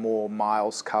 38% more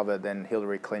miles covered than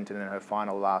Hillary Clinton in her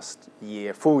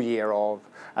full year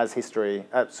as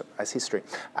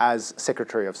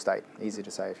Secretary of State. Easy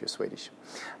to say if you're Swedish,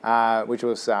 which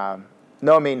was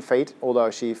no mean feat,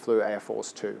 although she flew Air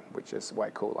Force 2, which is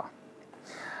way cooler.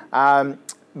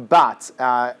 But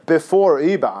before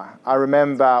Uber, I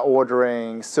remember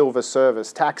ordering Silver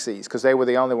Service taxis because they were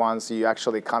the only ones you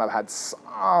actually kind of had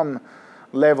some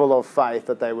level of faith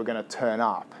that they were going to turn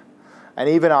up. And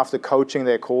even after coaching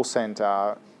their call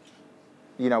center,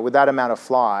 with that amount of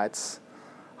flights,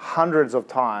 hundreds of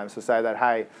times to say that,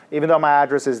 hey, even though my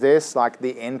address is this, like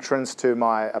the entrance to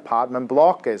my apartment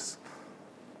block is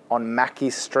on Mackey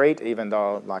Street, even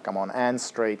though like I'm on Ann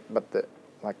Street, but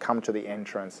come to the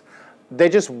entrance. They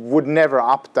just would never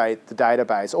update the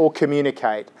database or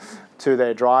communicate to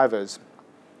their drivers.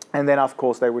 And then, of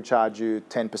course, they would charge you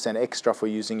 10% extra for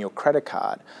using your credit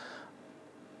card.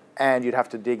 And you'd have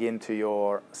to dig into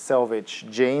your selvage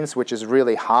jeans, which is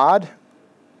really hard,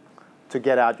 to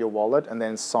get out your wallet and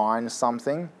then sign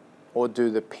something or do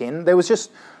the PIN. There was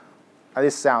just,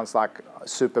 this sounds like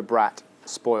super brat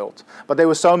spoiled, but there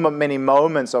were so many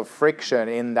moments of friction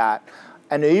in that.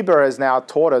 And Uber has now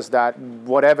taught us that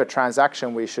whatever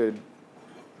transaction we should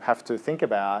have to think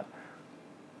about,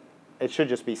 it should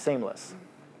just be seamless,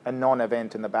 a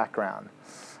non-event in the background.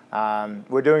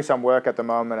 We're doing some work at the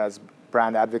moment as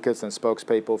brand advocates and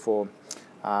spokespeople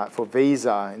for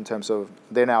Visa in terms of,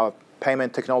 they're now a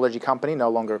payment technology company, no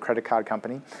longer a credit card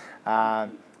company.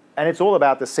 And it's all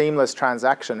about the seamless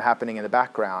transaction happening in the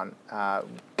background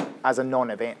as a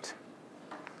non-event.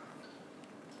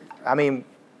 I mean,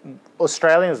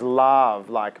 Australians love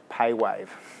like PayWave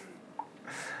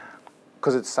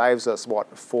because it saves us,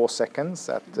 4 seconds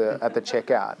at the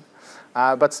checkout.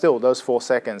 But still, those 4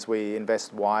 seconds we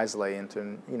invest wisely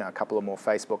into, a couple of more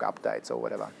Facebook updates or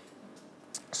whatever.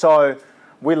 So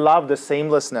we love the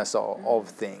seamlessness of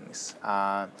things,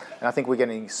 and I think we're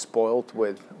getting spoilt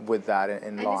with that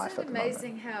in life at the moment. Isn't it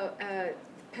amazing how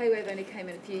PayWave only came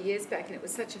in a few years back, and it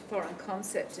was such a foreign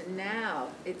concept, and now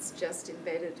it's just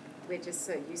embedded. We're just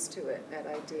so used to it, that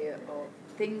idea of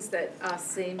things that are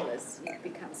seamless, you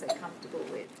become so comfortable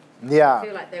with. Yeah. I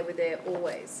feel like they were there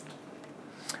always.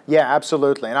 Yeah,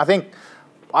 absolutely. And I think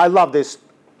I love this,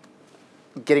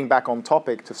 getting back on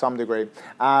topic to some degree.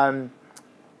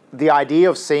 The idea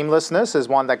of seamlessness is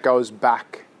one that goes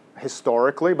back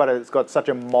historically, but it's got such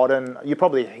a modern, you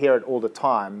probably hear it all the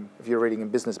time if you're reading in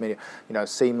business media,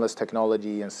 seamless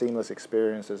technology and seamless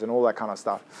experiences and all that kind of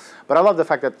stuff. But I love the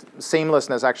fact that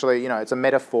seamlessness actually, it's a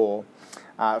metaphor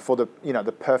for the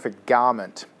perfect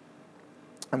garment.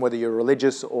 And whether you're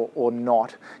religious or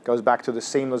not, goes back to the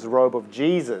seamless robe of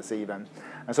Jesus even.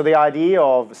 And so the idea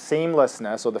of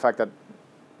seamlessness, or the fact that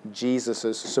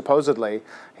Jesus' supposedly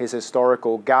his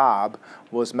historical garb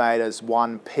was made as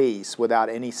one piece without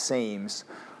any seams,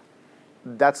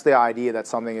 that's the idea that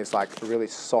something is like really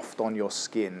soft on your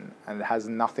skin and it has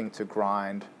nothing to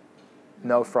grind,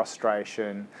 no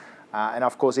frustration. And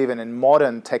of course, even in the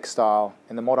modern textile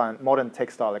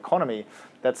economy,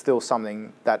 that's still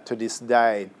something that to this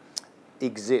day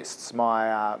exists.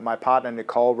 My partner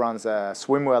Nicole runs a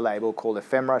swimwear label called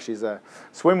Ephemera. She's a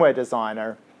swimwear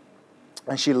designer,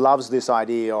 and she loves this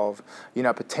idea of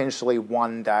potentially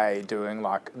one day doing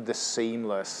like the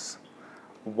seamless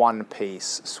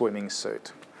one-piece swimming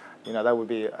suit. That would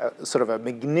be sort of a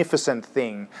magnificent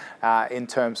thing in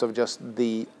terms of just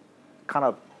the kind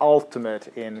of ultimate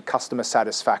in customer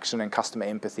satisfaction and customer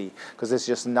empathy, because there's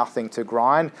just nothing to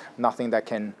grind, nothing that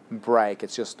can break.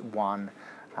 It's just one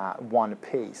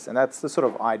piece. And that's the sort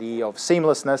of idea of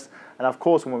seamlessness. And of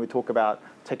course, when we talk about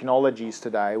technologies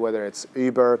today, whether it's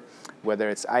Uber, whether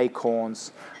it's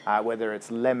Acorns, whether it's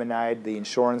Lemonade, the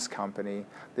insurance company,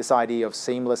 this idea of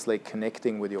seamlessly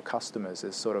connecting with your customers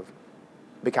is sort of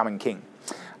becoming king.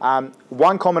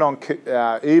 One comment on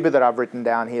Uber that I've written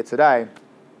down here today,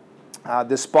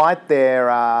 despite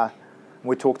their,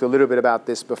 we talked a little bit about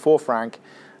this before, Frank,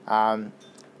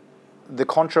 the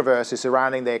controversy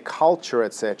surrounding their culture,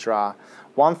 etc.,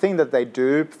 one thing that they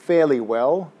do fairly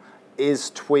well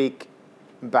is tweak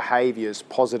behaviors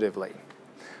positively.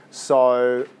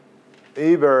 So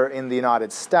Uber in the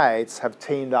United States have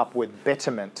teamed up with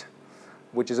Betterment,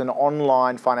 which is an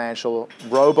online financial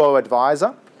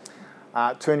robo-advisor,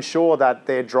 to ensure that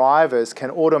their drivers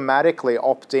can automatically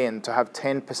opt in to have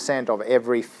 10% of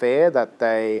every fare that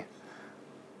they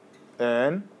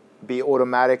earn be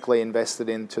automatically invested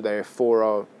into their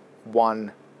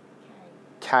 401k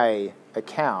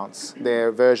accounts,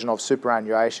 their version of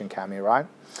superannuation, Cami, right?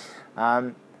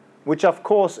 Which of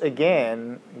course,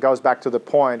 again, goes back to the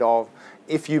point of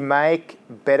if you make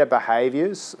better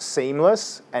behaviors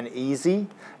seamless and easy,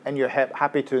 and you're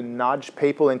happy to nudge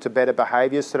people into better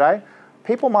behaviors today,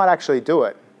 people might actually do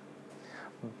it.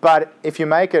 But if you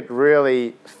make it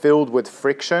really filled with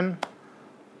friction,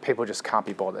 people just can't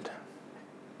be bothered.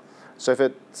 So if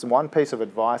it's one piece of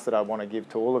advice that I want to give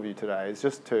to all of you today, is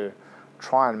just to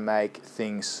try and make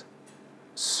things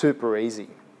super easy.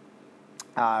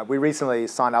 We recently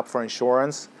signed up for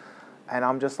insurance, and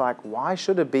I'm just like, why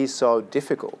should it be so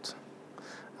difficult?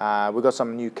 We got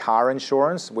some new car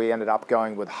insurance. We ended up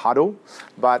going with Huddle,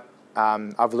 but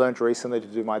I've learned recently to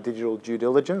do my digital due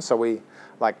diligence. So we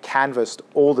canvassed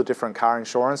all the different car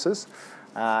insurances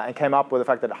and came up with the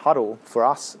fact that Huddle, for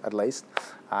us at least,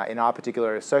 in our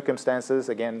particular circumstances,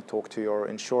 again, talk to your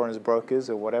insurance brokers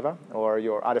or whatever, or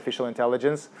your artificial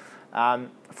intelligence.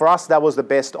 For us, that was the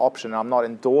best option. I'm not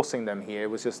endorsing them here. It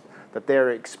was just that their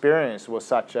experience was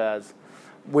such as,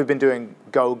 we've been doing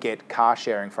go-get car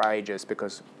sharing for ages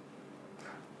because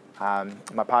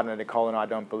my partner Nicole and I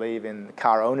don't believe in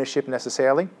car ownership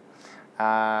necessarily,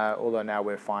 although now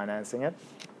we're financing it.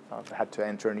 I've had to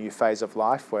enter a new phase of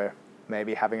life where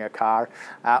maybe having a car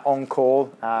on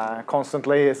call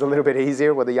constantly is a little bit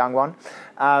easier with a young one.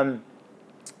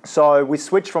 So we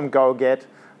switched from go-get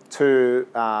to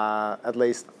at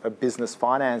least a business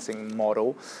financing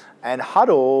model, and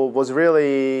Huddle was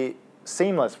really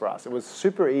seamless for us. It was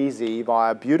super easy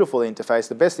via a beautiful interface,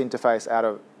 the best interface out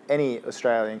of any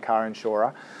Australian car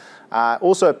insurer.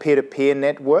 Also a peer-to-peer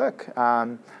network.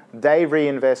 They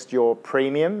reinvest your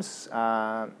premiums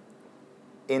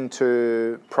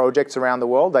into projects around the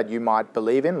world that you might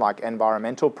believe in, like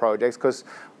environmental projects, because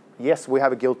yes, we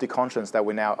have a guilty conscience that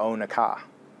we now own a car.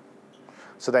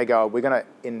 So they go, we're going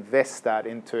to invest that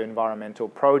into environmental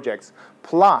projects,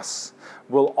 plus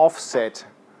we'll offset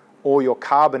all your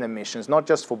carbon emissions, not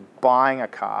just for buying a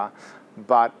car,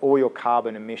 but all your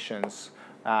carbon emissions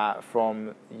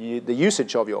from the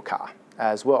usage of your car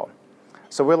as well.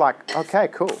 So we're like, okay,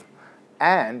 cool.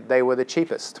 And they were the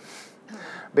cheapest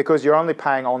because you're only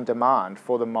paying on demand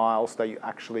for the miles that you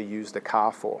actually use the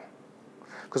car for.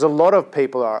 Because a lot of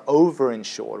people are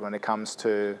over-insured when it comes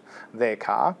to their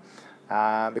car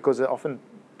because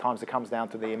oftentimes it comes down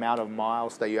to the amount of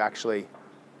miles that you actually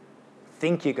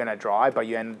think you're going to drive, but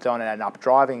you don't end up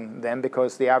driving them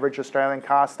because the average Australian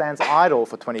car stands idle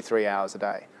for 23 hours a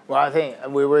day. Well, I think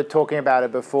we were talking about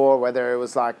it before, whether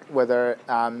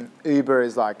Uber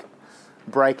is like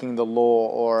breaking the law,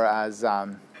 or as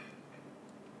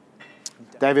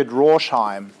David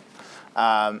Rorsheim,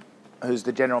 who's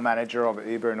the general manager of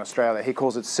Uber in Australia, he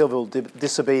calls it civil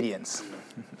disobedience.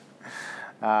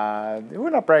 We're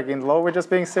not breaking the law, we're just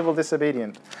being civil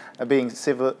disobedient.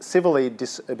 Civilly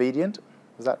disobedient.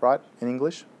 Is that right in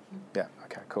English? Yeah,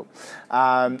 okay, cool.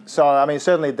 So, I mean,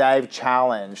 certainly they've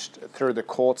challenged through the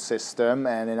court system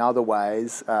and in other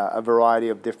ways a variety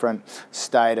of different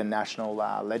state and national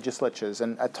legislatures.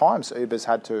 And at times, Uber's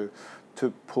had to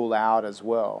pull out as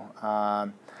well.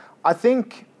 I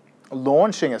think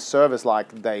launching a service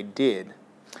like they did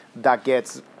that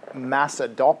gets mass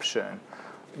adoption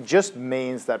just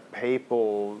means that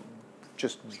people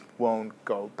just won't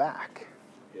go back.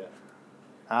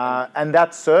 Yeah. And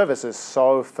that service is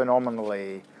so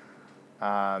phenomenally,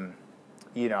 empathetic,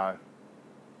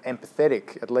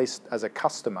 at least as a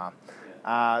customer,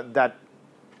 that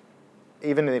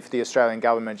even if the Australian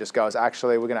government just goes,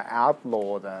 actually, we're going to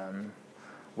outlaw them,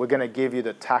 we're going to give you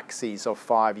the taxis of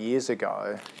 5 years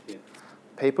ago,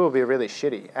 people will be really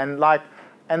shitty. And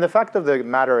the fact of the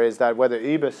matter is that whether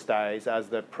Uber stays as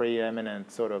the preeminent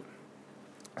sort of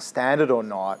standard or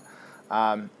not,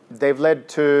 they've led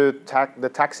to the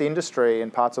taxi industry in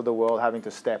parts of the world having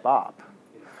to step up.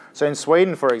 So in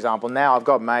Sweden, for example, now I've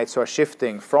got mates who are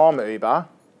shifting from Uber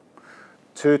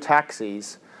to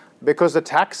taxis because the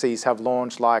taxis have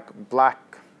launched like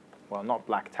not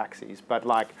black taxis, but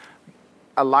like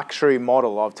a luxury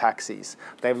model of taxis.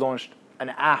 They've launched an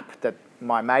app that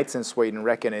my mates in Sweden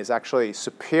reckon is actually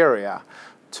superior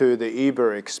to the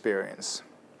Uber experience.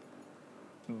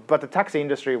 But the taxi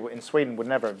industry in Sweden would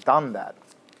never have done that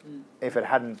if it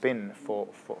hadn't been for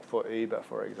Uber,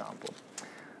 for example.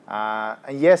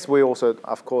 And yes, we also,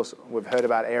 of course, we've heard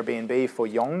about Airbnb for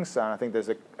Yongs, and I think there's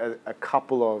a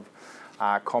couple of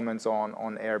comments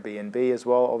on Airbnb as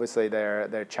well. Obviously,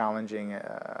 they're challenging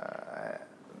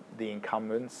the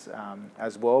incumbents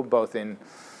as well, both in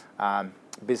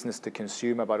business to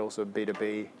consumer, but also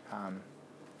B2B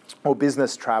or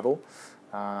business travel,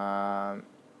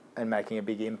 and making a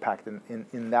big impact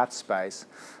in that space.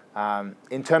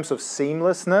 In terms of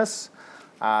seamlessness,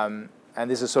 and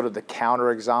this is sort of the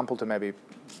counter example to maybe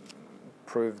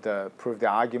prove the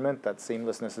argument that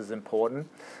seamlessness is important.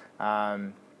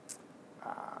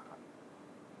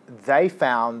 They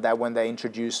found that when they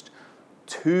introduced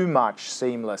too much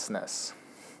seamlessness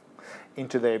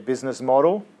into their business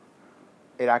model,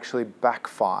 it actually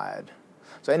backfired.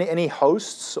 So any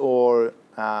hosts or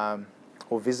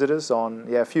visitors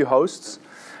on, a few hosts.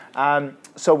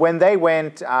 So when they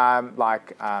went,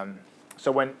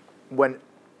 so when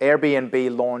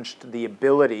Airbnb launched the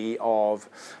ability of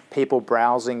people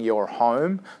browsing your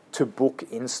home to book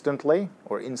instantly,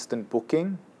 or instant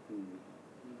booking,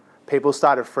 people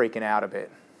started freaking out a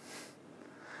bit.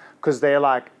 Because they're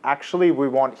like, actually, we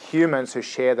want humans who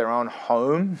share their own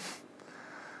home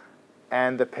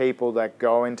and the people that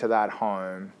go into that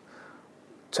home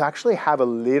to actually have a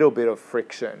little bit of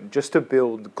friction, just to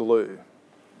build glue,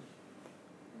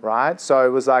 right? So it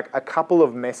was like a couple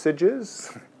of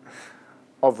messages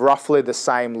of roughly the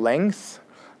same length,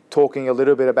 talking a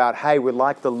little bit about, hey, we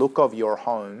like the look of your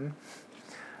home.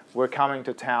 We're coming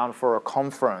to town for a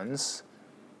conference.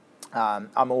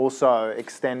 I'm also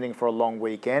extending for a long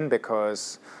weekend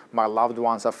because my loved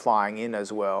ones are flying in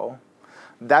as well.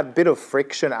 That bit of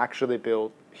friction actually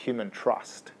built human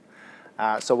trust.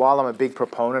 So while I'm a big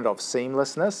proponent of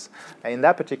seamlessness, in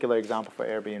that particular example for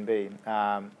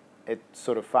Airbnb, it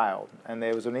sort of failed. And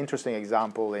there was an interesting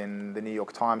example in the New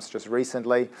York Times just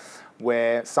recently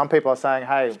where some people are saying,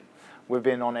 hey, we've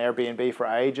been on Airbnb for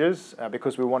ages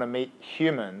because we want to meet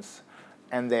humans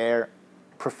and their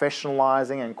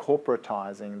professionalizing and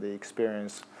corporatizing the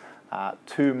experience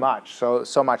too much.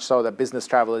 So much so that business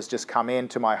travelers just come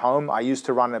into my home. I used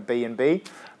to run a B&B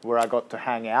where I got to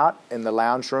hang out in the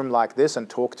lounge room like this and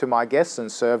talk to my guests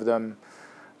and serve them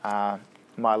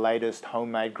my latest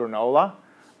homemade granola.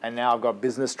 And now I've got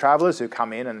business travelers who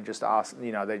come in and just ask,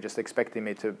 they're just expecting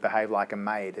me to behave like a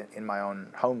maid in my own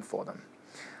home for them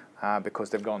because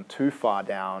they've gone too far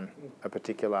down a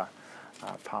particular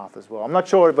path as well. I'm not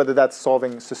sure whether that's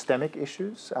solving systemic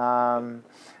issues.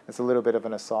 It's a little bit of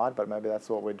an aside, but maybe that's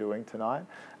what we're doing tonight.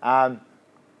 I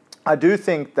do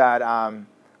think that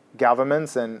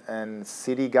governments and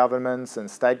city governments and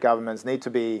state governments need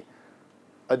to be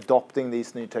adopting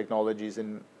these new technologies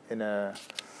in a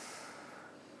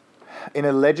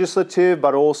legislative,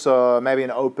 but also maybe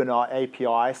an open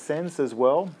API sense as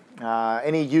well.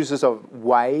 Any users of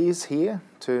Waze here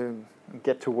to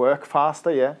get to work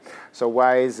faster? Yeah. So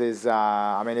Waze is,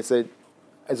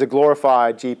 it's a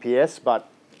glorified GPS, but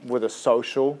with a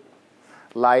social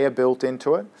layer built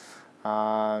into it,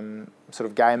 sort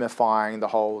of gamifying the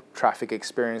whole traffic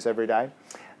experience every day.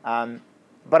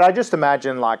 But I just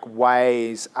imagine like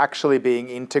Waze actually being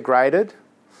integrated.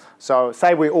 So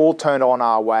say we all turned on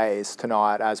our Waze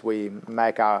tonight as we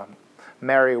make our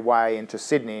merry way into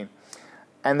Sydney,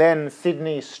 and then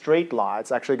Sydney street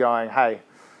lights actually going, hey,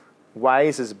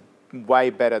 Waze is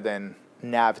way better than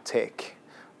Navtech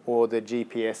or the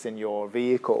GPS in your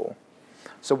vehicle.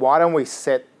 So why don't we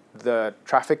set the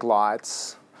traffic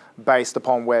lights based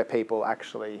upon where people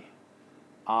actually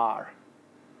are,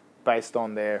 based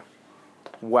on their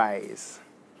Waze,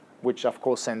 which of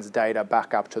course sends data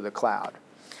back up to the cloud,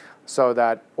 so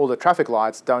that all the traffic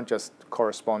lights don't just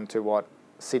correspond to what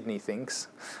Sydney thinks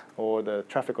or the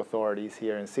traffic authorities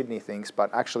here in Sydney thinks, but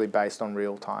actually based on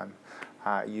real-time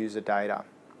user data.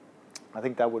 I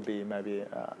think that would be maybe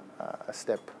a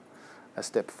step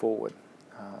forward.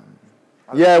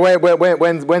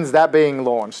 When's that being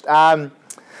launched?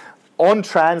 On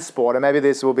transport, and maybe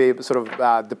this will be sort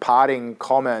of departing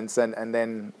comments, and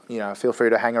then feel free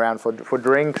to hang around for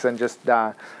drinks and just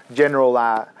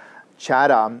general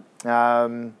chatter.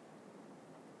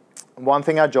 One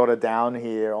thing I jotted down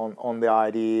here on the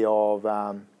idea of,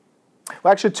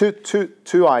 actually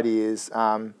two ideas.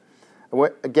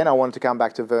 Again, I wanted to come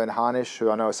back to Verne Harnish, who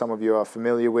I know some of you are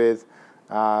familiar with,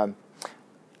 on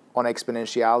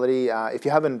exponentiality. If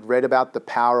you haven't read about The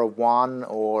Power of One,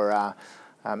 or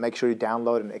make sure you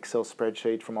download an Excel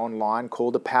spreadsheet from online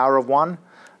called The Power of One.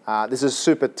 This is a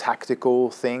super tactical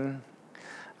thing.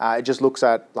 It just looks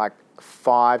at like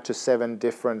 5 to 7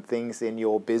 different things in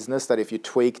your business that if you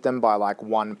tweak them by like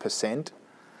 1%,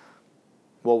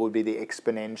 what would be the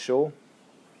exponential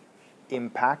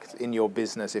impact in your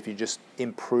business if you just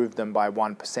improve them by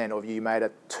 1%, or if you made a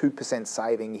 2%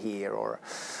 saving here or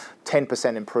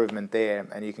 10% improvement there,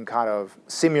 and you can kind of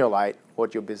simulate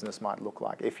what your business might look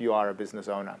like if you are a business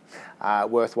owner.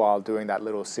 Worthwhile doing that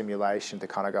little simulation to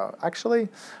kind of go, actually,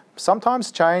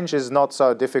 sometimes change is not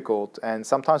so difficult, and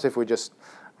sometimes if we just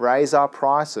raise our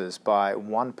prices by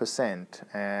 1%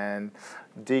 and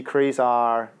decrease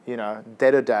our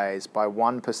debtor days by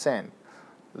 1%,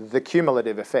 the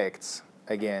cumulative effects,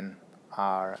 again,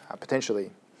 are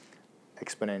potentially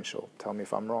exponential. Tell me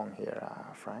if I'm wrong here,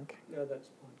 Frank. No, that's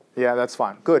fine. Yeah, that's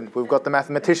fine. Good. We've got the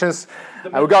mathematicians.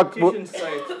 We've got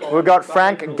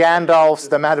Frank Gandalf's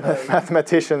the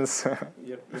mathematicians.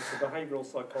 Yep, the behavioural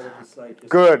psychologists say.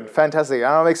 Good, fantastic. And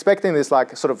I'm expecting this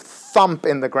like sort of thump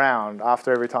in the ground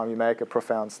after every time you make a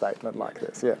profound statement like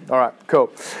this. Yeah. All right.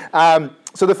 Cool.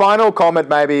 So the final comment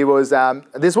maybe was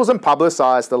this wasn't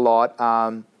publicised a lot,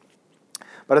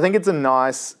 but I think it's a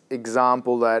nice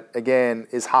example that again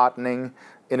is heartening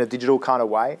in a digital kind of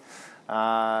way.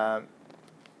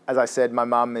 As I said, my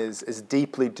mum is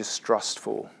deeply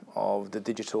distrustful of the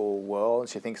digital world.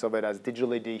 She thinks of it as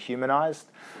digitally dehumanized.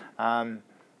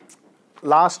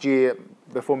 Last year,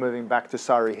 before moving back to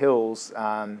Surrey Hills,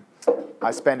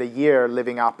 I spent a year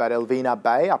living up at Elvina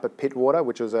Bay, up at Pittwater,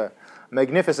 which was a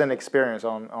magnificent experience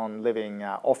on living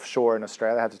offshore in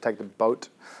Australia. I had to take the boat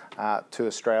to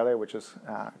Australia, which is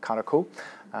kind of cool,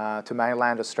 to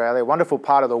mainland Australia. Wonderful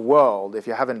part of the world. If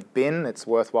you haven't been, it's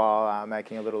worthwhile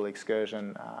making a little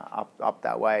excursion up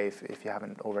that way if you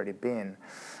haven't already been.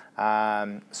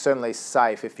 Certainly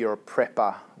safe if you're a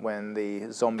prepper when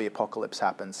the zombie apocalypse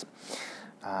happens.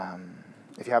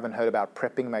 If you haven't heard about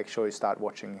prepping, make sure you start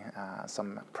watching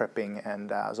some prepping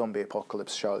and zombie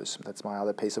apocalypse shows. That's my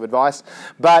other piece of advice.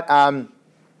 But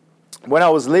when I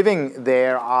was living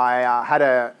there, I had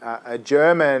a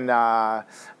German guy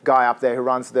up there who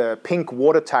runs the Pink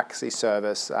water taxi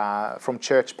service from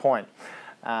Church Point.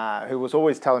 who was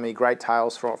always telling me great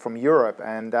tales from Europe,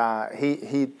 and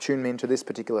he tuned me into this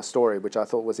particular story, which I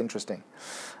thought was interesting.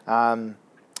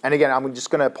 And again, I'm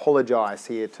just going to apologise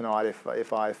here tonight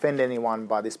if I offend anyone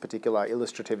by this particular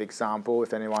illustrative example.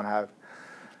 If anyone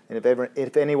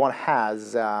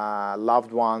has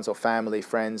loved ones or family,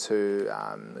 friends who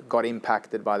got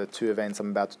impacted by the two events I'm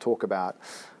about to talk about,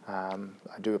 I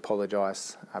do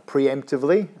apologise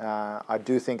preemptively. I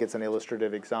do think it's an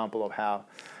illustrative example of how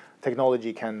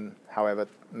technology can, however,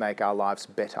 make our lives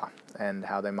better, and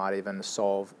how they might even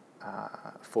solve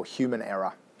for human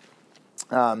error.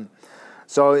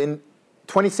 So in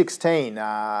 2016,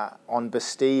 on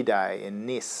Bastille Day in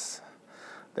Nice,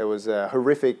 there was a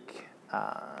horrific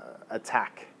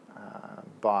attack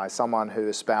by someone who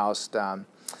espoused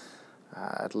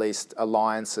at least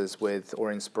alliances with,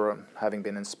 or having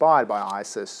been inspired by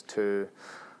ISIS to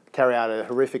carry out a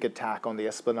horrific attack on the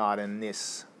Esplanade in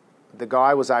Nice. The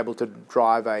guy was able to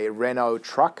drive a Renault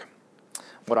truck,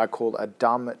 what I call a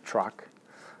dumb truck,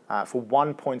 for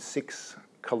 1.6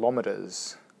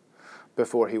 kilometres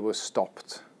before he was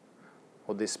stopped.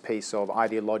 Or this piece of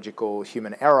ideological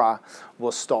human error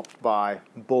was stopped by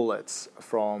bullets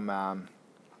from the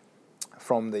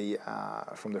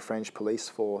French police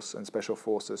force and special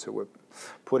forces who were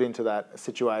put into that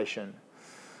situation.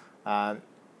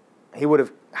 He would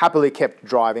have happily kept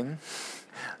driving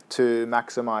to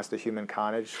maximise the human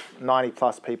carnage. 90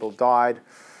 plus people died,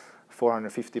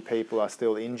 450 people are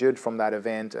still injured from that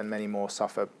event, and many more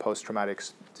suffer post-traumatic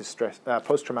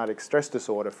stress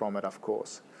disorder from it, of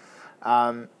course.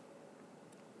 And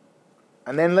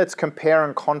then let's compare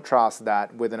and contrast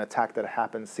that with an attack that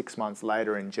happened 6 months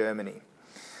later in Germany,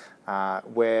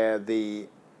 where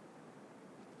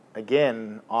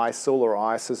ISIL or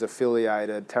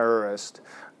ISIS-affiliated terrorist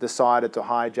decided to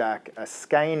hijack a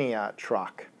Scania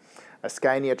truck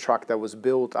that was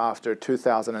built after a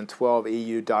 2012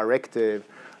 EU directive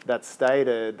that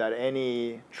stated that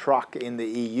any truck in the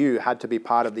EU had to be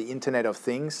part of the Internet of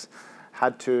Things,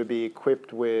 had to be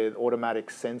equipped with automatic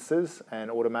sensors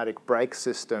and automatic brake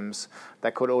systems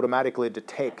that could automatically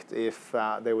detect if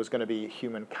there was going to be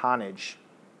human carnage.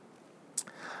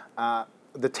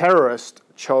 The terrorist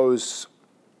chose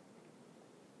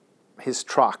his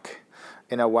truck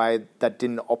in a way that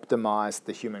didn't optimize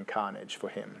the human carnage for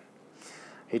him.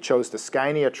 He chose the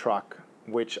Scania truck,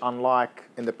 which, unlike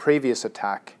in the previous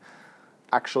attack,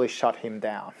 actually shut him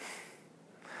down.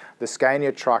 The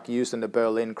Scania truck used in the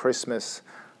Berlin Christmas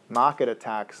market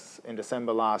attacks in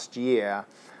December last year,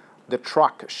 the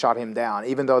truck shut him down,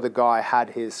 even though the guy had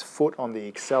his foot on the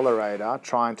accelerator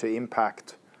trying to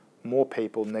impact more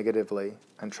people negatively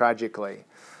and tragically,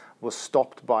 was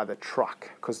stopped by the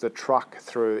truck, because the truck,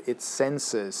 through its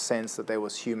sensors, sensed that there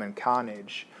was human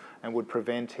carnage and would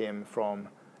prevent him from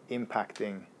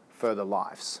impacting further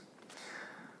lives.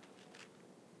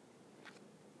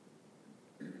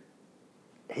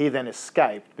 He then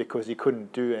escaped because he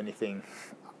couldn't do anything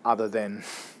other than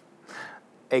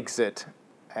exit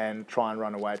and try and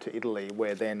run away to Italy,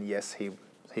 where then, yes,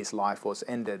 his life was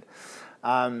ended.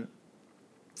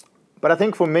 But I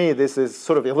think for me, this is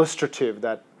sort of illustrative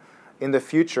that in the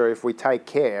future, if we take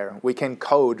care, we can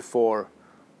code for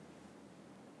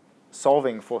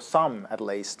solving for some, at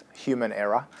least, human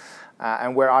error,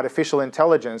 and where artificial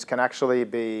intelligence can actually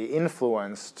be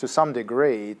influenced to some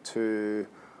degree to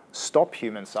stop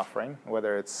human suffering,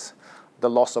 whether it's the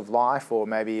loss of life or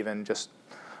maybe even just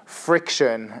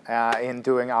friction in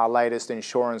doing our latest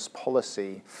insurance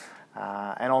policy.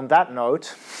 And on that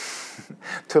note,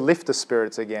 to lift the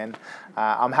spirits again,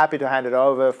 I'm happy to hand it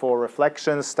over for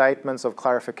reflections, statements of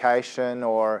clarification,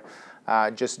 or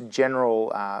just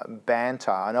general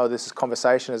banter. I know this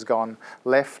conversation has gone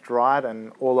left, right,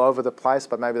 and all over the place,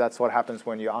 but maybe that's what happens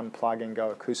when you unplug and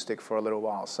go acoustic for a little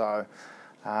while. So,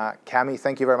 Cami,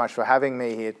 thank you very much for having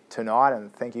me here tonight,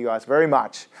 and thank you guys very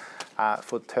much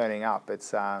for turning up.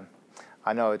 It's I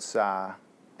know it's a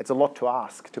lot to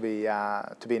ask to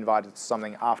be invited to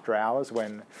something after hours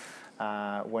when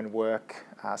work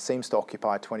seems to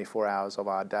occupy 24 hours of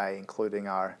our day, including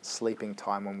our sleeping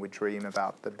time when we dream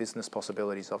about the business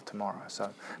possibilities of tomorrow.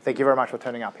 So thank you very much for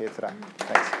turning up here today.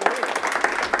 Thanks.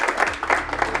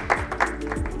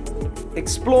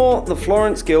 Explore the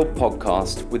Florence Guild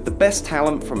podcast with the best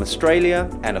talent from Australia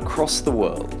and across the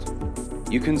world.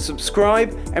 You can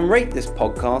subscribe and rate this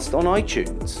podcast on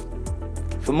iTunes.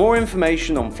 For more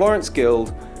information on Florence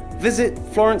Guild, visit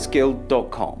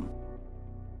florenceguild.com.